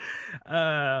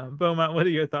 Beaumont, what are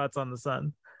your thoughts on The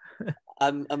Son?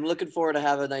 I'm looking forward to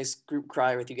have a nice group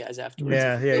cry with you guys afterwards.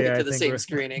 Yeah. To the same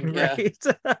screening. Right.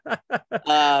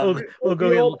 We'll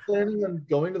go planning on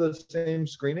going to the same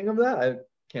screening of that. I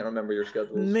can't remember your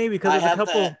schedules. Maybe because there's a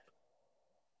couple.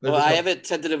 I have it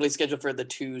tentatively scheduled for the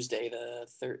Tuesday, the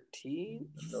 13th.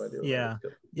 No idea.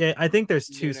 Yeah. I think there's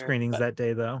two screenings that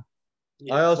day though.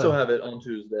 Yeah, I also have it on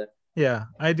Tuesday. Yeah,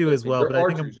 I do as well. But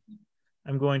I think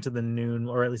I'm going to the noon,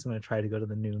 or at least I'm going to try to go to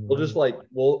the noon.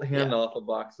 We'll hand off a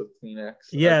box of Kleenex.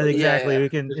 Yeah, exactly. We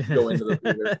can just go into the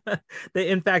theater.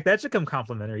 In fact, that should come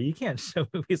complimentary. You can't show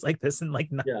movies like this and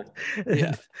like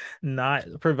not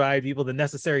provide people the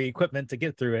necessary equipment to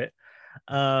get through it.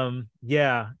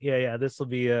 This will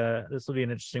be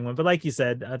an interesting one. But like you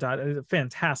said, Todd, a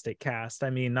fantastic cast.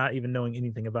 Not even knowing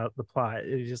anything about the plot,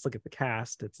 you just look at the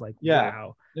cast, it's like,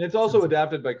 wow. And it's also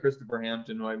adapted by Christopher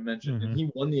Hampton, who I mentioned, and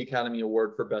he won the Academy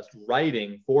Award for Best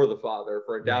Writing for The Father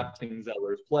for adapting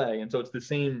Zeller's play. And so it's the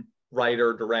same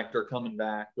writer director coming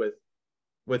back with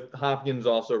Hopkins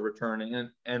also returning,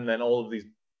 and then all of these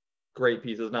great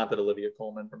pieces. Not that Olivia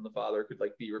Colman from The Father could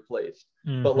like be replaced,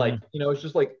 but like, it's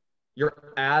just like,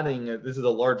 you're adding this is a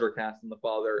larger cast than The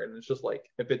Father, and it's just like,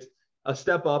 if it's a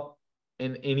step up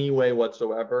in any way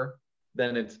whatsoever,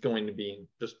 then it's going to be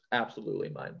just absolutely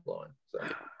mind-blowing. So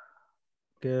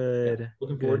good.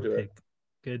 Looking forward to it.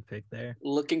 Good pick there.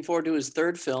 Looking forward to his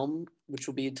third film, which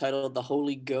will be entitled The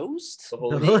Holy Ghost. The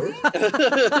Holy Ghost.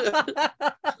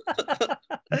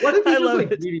 What if he just like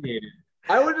deviated?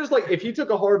 I would just like, if he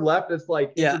took a hard left, it's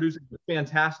like introducing the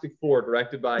Fantastic Four,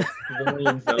 directed by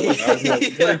William Zeller.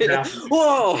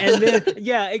 Whoa! And then,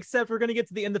 except we're gonna get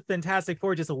to the end of Fantastic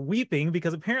Four just weeping,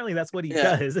 because apparently that's what he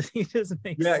does. He just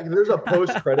makes. Yeah, there's a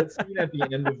post-credit scene at the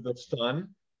end of The Son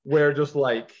where just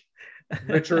like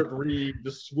Richard Reed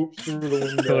just swoops through the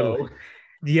window. Totally.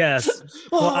 Yes.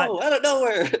 Out of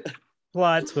nowhere.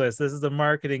 Plot twist. This is a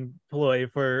marketing ploy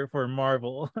for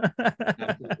Marvel.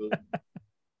 Absolutely.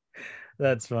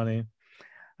 That's funny.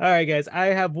 All right, guys, I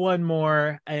have one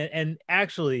more, and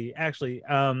actually,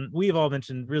 we've all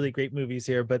mentioned really great movies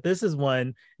here, but this is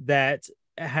one that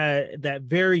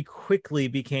very quickly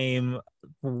became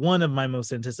one of my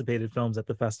most anticipated films at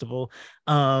the festival.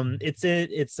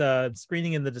 It's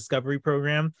screening in the Discovery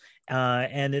program,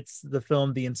 and it's the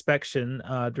film The Inspection,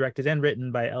 directed and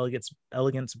written by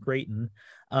Elegance Brayton.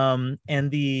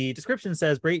 And the description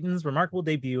says, Brayton's remarkable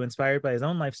debut, inspired by his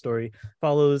own life story,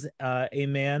 follows a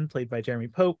man played by Jeremy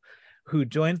Pope, who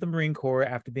joins the Marine Corps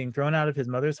after being thrown out of his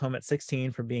mother's home at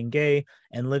 16 for being gay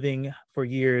and living for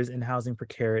years in housing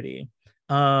precarity.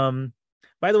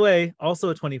 By the way, also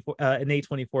an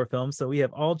A24 film, so we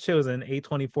have all chosen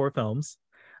A24 films.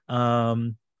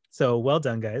 So well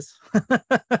done, guys.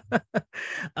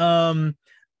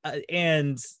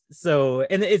 and so,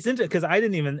 and it's interesting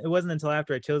because it wasn't until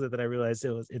after I chose it that I realized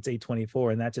it's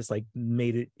A24, and that just like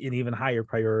made it an even higher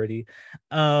priority.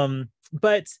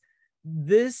 But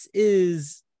this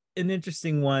is an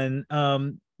interesting one,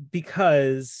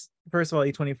 because first of all,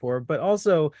 A24, but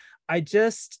also I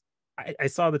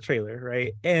saw the trailer,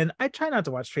 right? And I try not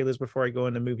to watch trailers before I go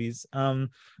into movies,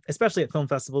 especially at film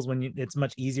festivals when it's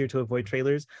much easier to avoid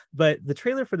trailers. But the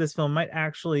trailer for this film might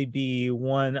actually be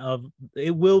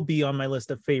it will be on my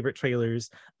list of favorite trailers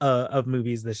of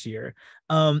movies this year.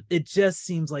 It just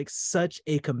seems like such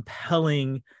a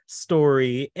compelling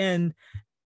story, and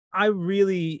I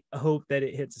really hope that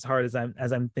it hits as hard as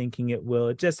I'm thinking it will.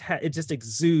 It just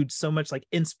exudes so much like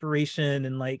inspiration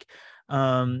and like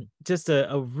just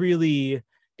a really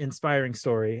inspiring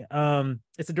story.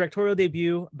 It's a directorial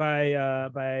debut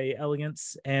by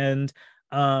Elegance, and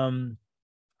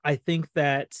I think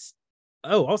that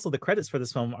also the credits for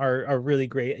this film are really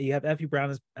great. You have F.U.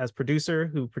 Brown as producer,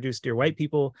 who produced Dear White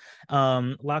People.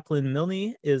 Lachlan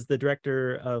Milne is the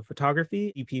director of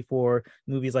photography, EP for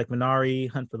movies like Minari,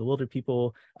 Hunt for the Wilder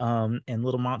People, and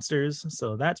Little Monsters.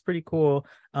 So that's pretty cool.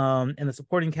 And the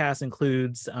supporting cast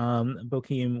includes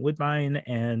Bokeem Woodbine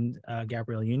and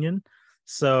Gabrielle Union.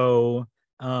 So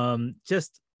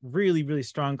just really, really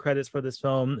strong credits for this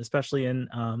film, especially in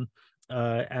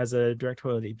as a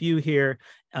directorial debut here,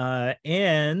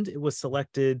 and it was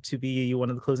selected to be one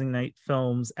of the closing night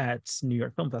films at New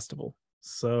York Film Festival.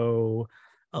 So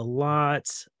a lot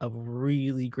of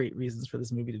really great reasons for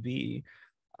this movie to be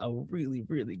a really,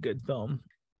 really good film.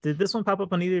 Did this one pop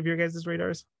up on either of your guys'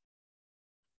 radars?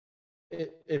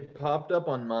 It popped up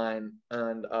on mine,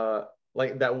 and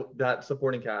like that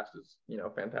supporting cast is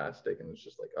fantastic, and it's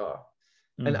just like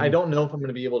and I don't know if I'm going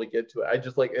to be able to get to it. I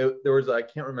just like there was I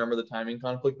can't remember the timing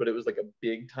conflict, but it was like a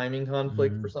big timing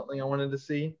conflict for something I wanted to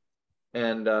see,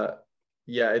 and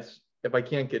yeah, it's if I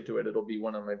can't get to it, it'll be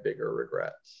one of my bigger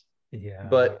regrets. Yeah,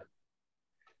 but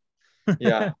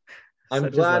yeah. I'm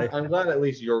Such is glad. life. I'm glad at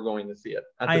least you're going to see it.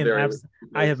 At I the am very least,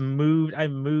 I've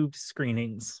moved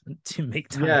screenings to make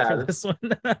time for this one.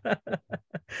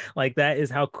 Like that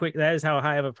is how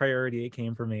high of a priority it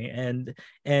came for me. And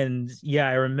yeah,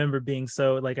 I remember being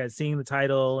so like I'd seen the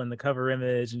title and the cover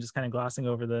image and just kind of glossing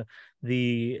over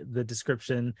the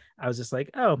description. I was just like,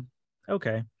 oh,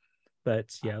 okay.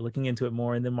 But yeah, looking into it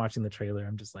more and then watching the trailer,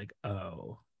 I'm just like,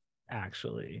 oh,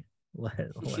 actually,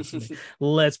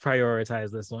 let's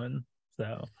prioritize this one.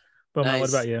 So, Beaumont, what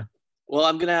about you? Well,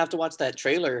 I'm gonna have to watch that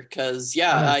trailer because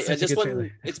this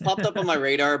one it's popped up on my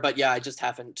radar, but yeah, I just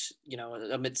haven't,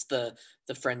 amidst the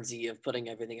frenzy of putting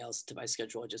everything else to my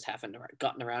schedule, I just haven't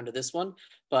gotten around to this one.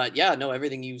 But yeah, no,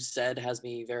 everything you said has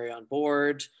me very on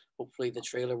board. Hopefully the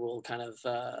trailer will kind of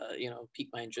pique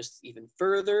my interest even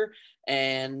further.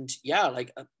 And yeah,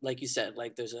 like you said,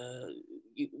 like there's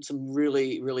some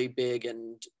really, really big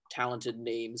and talented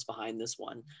names behind this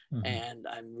one, and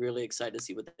I'm really excited to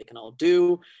see what they can all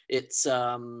do. It's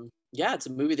it's a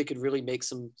movie that could really make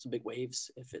some big waves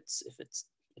if it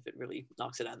really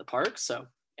knocks it out of the park. So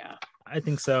yeah, I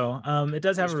think so. It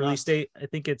does have a release date. I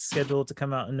think it's scheduled to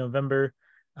come out in November.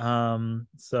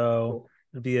 So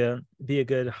it'll be a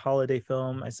good holiday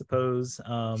film, I suppose.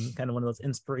 Kind of one of those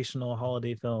inspirational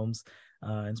holiday films,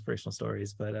 inspirational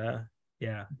stories. But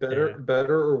yeah,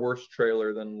 better or worse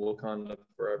trailer than Wakanda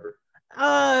Forever?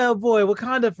 Oh boy,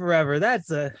 Wakanda Forever. That's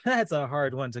a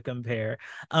hard one to compare.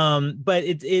 But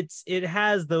it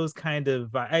has those kind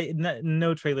of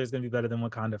no trailer is gonna be better than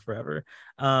Wakanda Forever.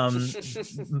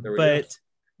 But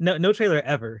no trailer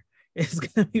ever is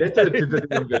gonna be better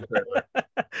than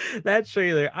that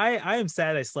trailer. I am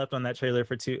sad I slept on that trailer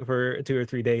for 2 or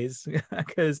 3 days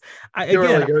because it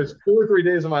was 2 or 3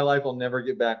 days of my life I'll never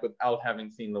get back without having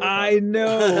seen the Wakanda. I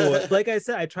know. Like I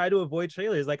said, I try to avoid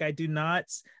trailers. Like I do not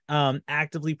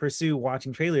actively pursue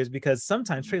watching trailers because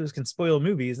sometimes trailers can spoil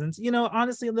movies. And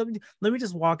honestly, let me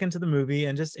just walk into the movie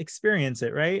and just experience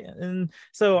it, right? And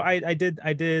so I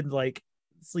did like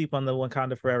sleep on the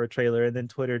Wakanda Forever trailer, and then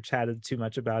Twitter chatted too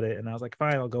much about it, and I was like,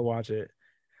 fine, I'll go watch it.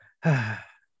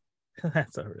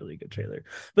 That's a really good trailer.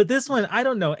 But this one, I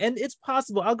don't know. And it's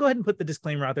possible, I'll go ahead and put the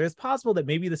disclaimer out there. It's possible that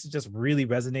maybe this is just really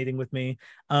resonating with me.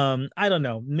 I don't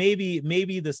know.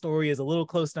 Maybe the story is a little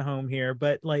close to home here,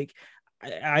 but like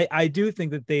I do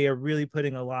think that they are really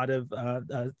putting a lot of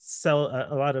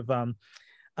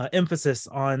emphasis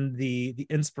on the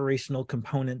inspirational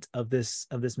component of this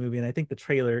movie, and I think the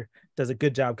trailer does a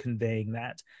good job conveying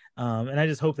that. And I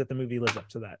just hope that the movie lives up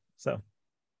to that. So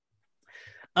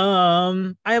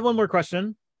I have one more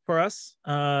question for us.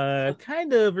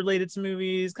 Kind of related to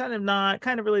movies, kind of not,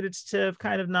 kind of related to TIFF,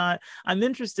 kind of not. I'm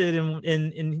interested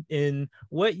in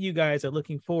what you guys are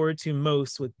looking forward to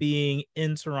most with being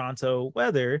in Toronto,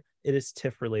 whether it is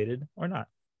TIFF related or not.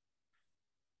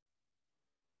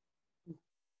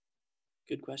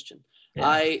 Good question.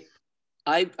 Yeah.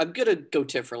 I'm gonna go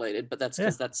TIFF related, but that's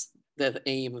because Yeah. that's the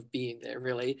aim of being there,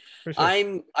 really. For sure.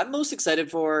 I'm most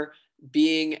excited for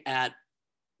being at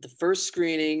the first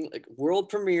screening, like world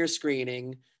premiere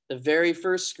screening, the very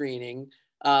first screening,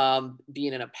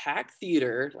 being in a packed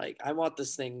theater. Like I want the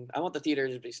theater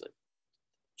to be like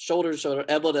shoulder to shoulder,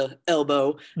 elbow to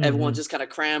elbow, everyone just kind of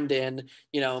crammed in.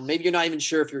 Maybe you're not even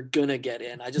sure if you're gonna get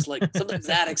in. I just like sometimes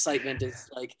that excitement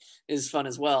is fun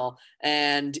as well.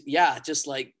 And yeah, just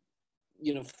like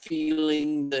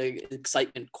feeling the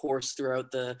excitement course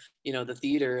throughout the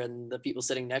theater and the people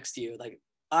sitting next to you. Like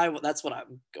that's what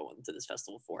I'm going to this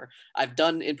festival for. I've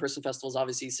done in-person festivals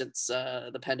obviously since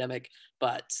the pandemic,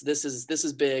 but this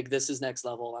is big. This is next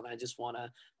level, and I want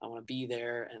to be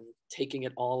there and taking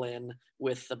it all in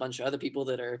with a bunch of other people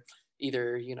that are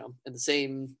either in the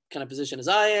same kind of position as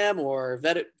I am, or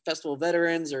festival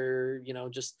veterans, or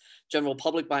just general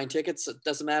public buying tickets. It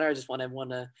doesn't matter. I just want everyone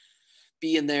to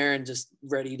be in there and just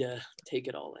ready to take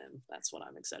it all in. That's what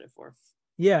I'm excited for.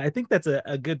 Yeah, I think that's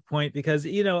a good point, because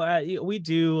we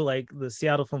do like the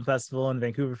Seattle Film Festival and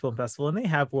Vancouver Film Festival, and they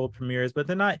have world premieres, but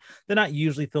they're not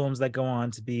usually films that go on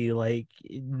to be like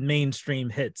mainstream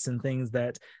hits and things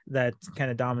that kind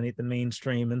of dominate the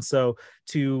mainstream. And so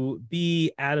to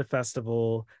be at a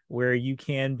festival where you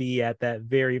can be at that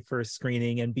very first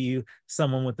screening and be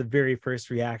someone with the very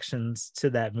first reactions to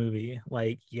that movie,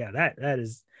 like, yeah, that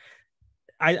is.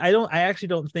 I actually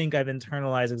don't think I've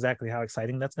internalized exactly how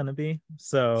exciting that's going to be.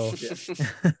 So yeah.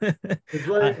 It's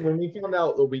like when we found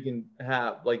out that we can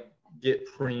get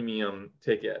premium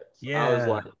tickets. Yeah. I was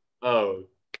like, oh,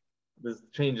 this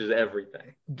changes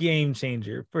everything. Game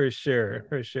changer for sure.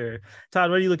 Todd,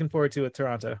 what are you looking forward to at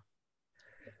Toronto?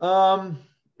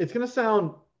 It's gonna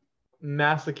sound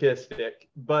masochistic,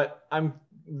 but I'm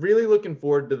really looking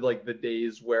forward to like the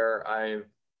days where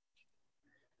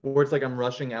it's like I'm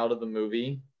rushing out of the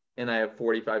movie and I have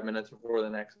 45 minutes before the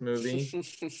next movie.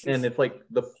 And it's like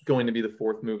going to be the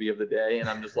fourth movie of the day. And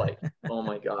I'm just like, oh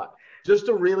my God. Just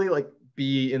to really like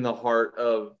be in the heart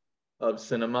of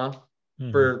cinema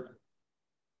for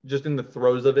just in the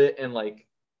throes of it, and like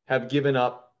have given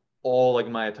up all like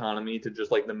my autonomy to just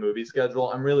like the movie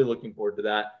schedule. I'm really looking forward to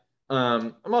that.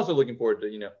 I'm also looking forward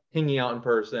to, hanging out in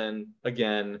person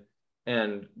again,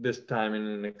 and this time in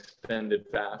an extended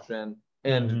fashion.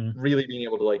 And really being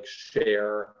able to like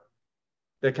share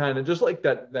the kind of just like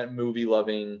that movie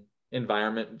loving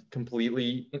environment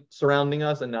completely surrounding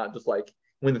us, and not just like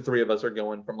when the three of us are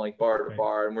going from like bar to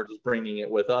bar and we're just bringing it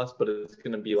with us, but it's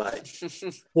going to be like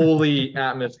fully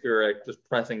atmospheric, just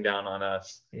pressing down on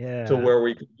us to where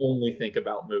we can only think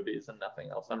about movies and nothing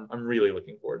else. I'm really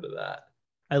looking forward to that.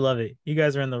 I love it. You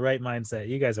guys are in the right mindset.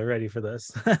 You guys are ready for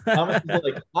this.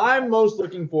 I'm most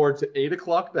looking forward to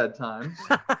 8:00 bedtimes.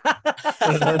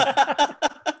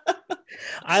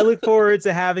 I look forward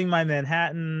to having my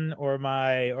Manhattan or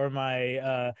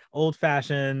my old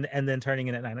fashioned, and then turning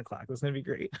in at 9:00. That's gonna be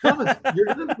great. Thomas, you're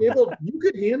gonna be you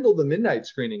could handle the midnight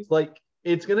screenings. Like,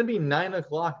 it's gonna be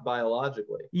 9:00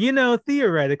 biologically.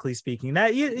 Theoretically speaking,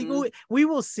 that we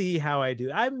will see how I do.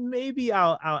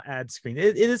 I'll add screen.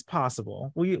 It is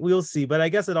possible. We'll see, but I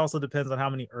guess it also depends on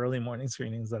how many early morning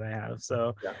screenings that I have.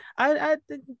 So yeah.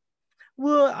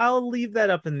 I'll leave that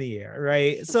up in the air,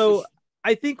 right? So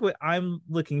I think what I'm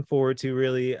looking forward to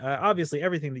really, obviously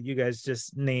everything that you guys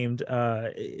just named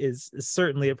is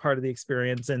certainly a part of the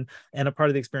experience, and a part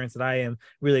of the experience that I am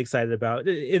really excited about.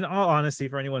 In all honesty,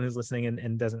 for anyone who's listening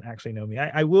and doesn't actually know me,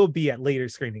 I will be at later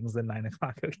screenings than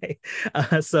 9:00. Okay.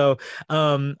 So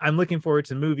I'm looking forward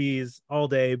to movies all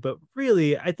day, but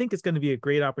really I think it's going to be a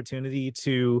great opportunity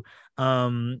to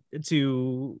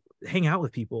hang out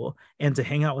with people and to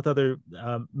hang out with other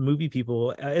movie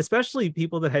people, especially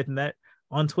people that I've met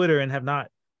on Twitter and have not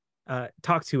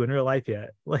talked to in real life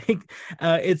yet. Like,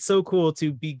 it's so cool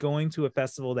to be going to a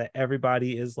festival that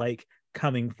everybody is like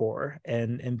coming for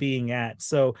and being at.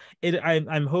 So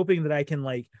I'm hoping that I can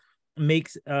like make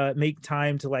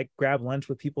time to like grab lunch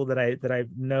with people that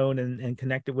I've known and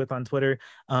connected with on Twitter,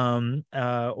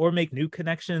 or make new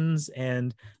connections,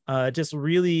 and just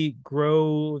really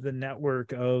grow the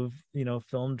network of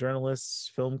film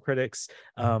journalists, film critics,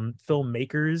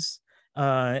 filmmakers,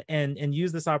 and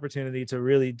use this opportunity to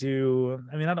really do,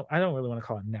 I don't really want to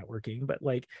call it networking, but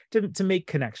like to make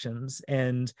connections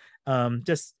and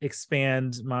just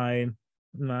expand my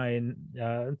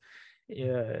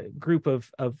group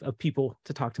of people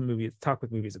to talk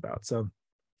with movies about. So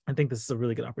I think this is a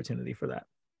really good opportunity for that.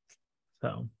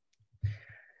 So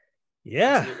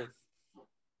yeah. Absolutely.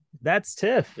 That's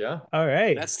TIFF. Yeah. All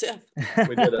right. That's TIFF.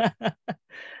 We did it.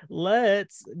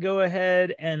 Let's go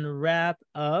ahead and wrap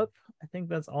up. I think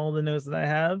that's all the notes that I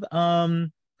have.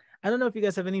 I don't know if you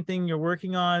guys have anything you're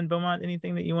working on, Beaumont,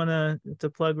 anything that you want to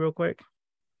plug real quick?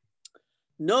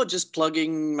 No, just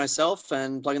plugging myself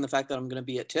and plugging the fact that I'm going to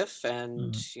be at TIFF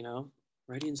and,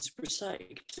 ready and super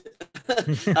psyched.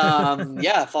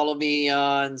 Yeah, follow me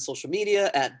on social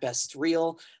media at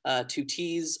BestReel, 2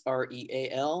 T's,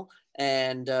 REAL.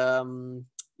 And follow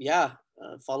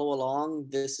along.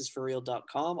 This is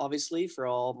ForReel.com, obviously, for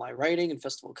all my writing and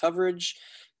festival coverage.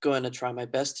 Going to try my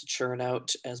best to churn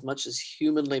out as much as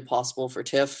humanly possible for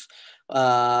TIFF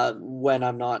when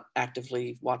I'm not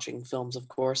actively watching films, of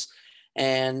course.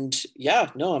 And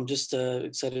I'm just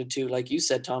excited to, like you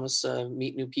said, Thomas,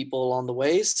 meet new people along the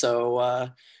way.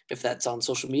 So if that's on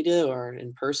social media or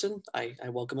in person, I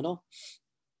welcome it all.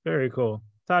 Very cool.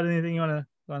 Todd, anything you want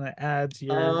to add to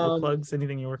your plugs?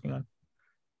 Anything you're working on?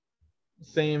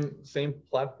 Same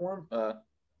platform.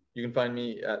 You can find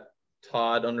me at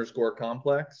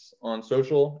Todd_complex on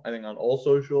social. I think on all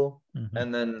social,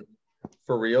 and then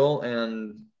ForReel.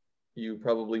 And you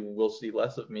probably will see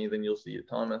less of me than you'll see at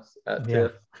Thomas at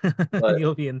TIFF. But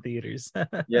you'll be in theaters.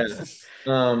 Yeah.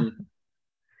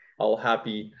 I'll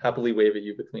happily wave at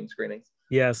you between screenings.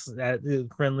 Yes,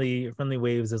 friendly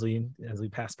waves as we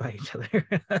pass by each other.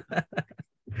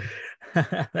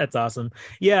 That's awesome.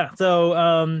 Yeah,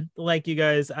 so like you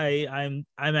guys, I'm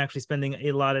actually spending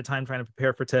a lot of time trying to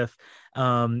prepare for TIFF,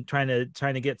 trying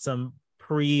to get some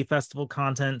pre-festival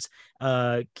content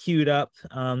queued up.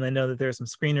 I know that there's some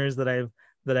screeners that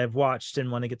I've watched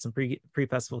and want to get some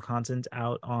pre-festival content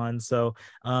out on. So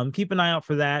keep an eye out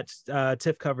for that.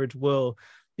 TIFF coverage will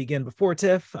begin before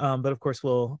TIFF, but of course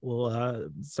we'll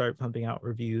start pumping out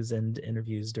reviews and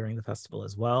interviews during the festival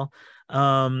as well.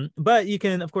 But you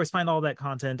can of course find all that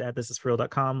content at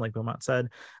thisisforreal.com, like Beaumont said.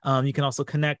 You can also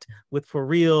connect with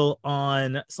ForReel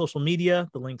on social media.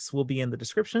 The links will be in the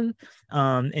description,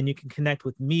 and you can connect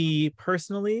with me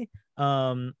personally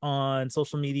on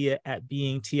social media at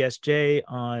beingtsj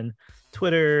on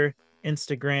Twitter,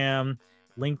 Instagram,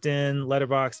 LinkedIn,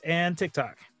 Letterboxd, and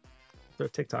TikTok. Throw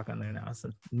TikTok on there now. It's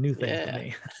a new thing for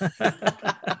me.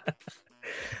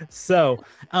 So,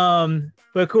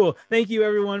 but cool. Thank you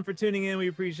everyone for tuning in. We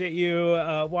appreciate you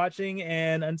watching,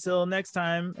 and until next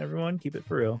time, everyone, keep it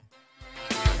for real.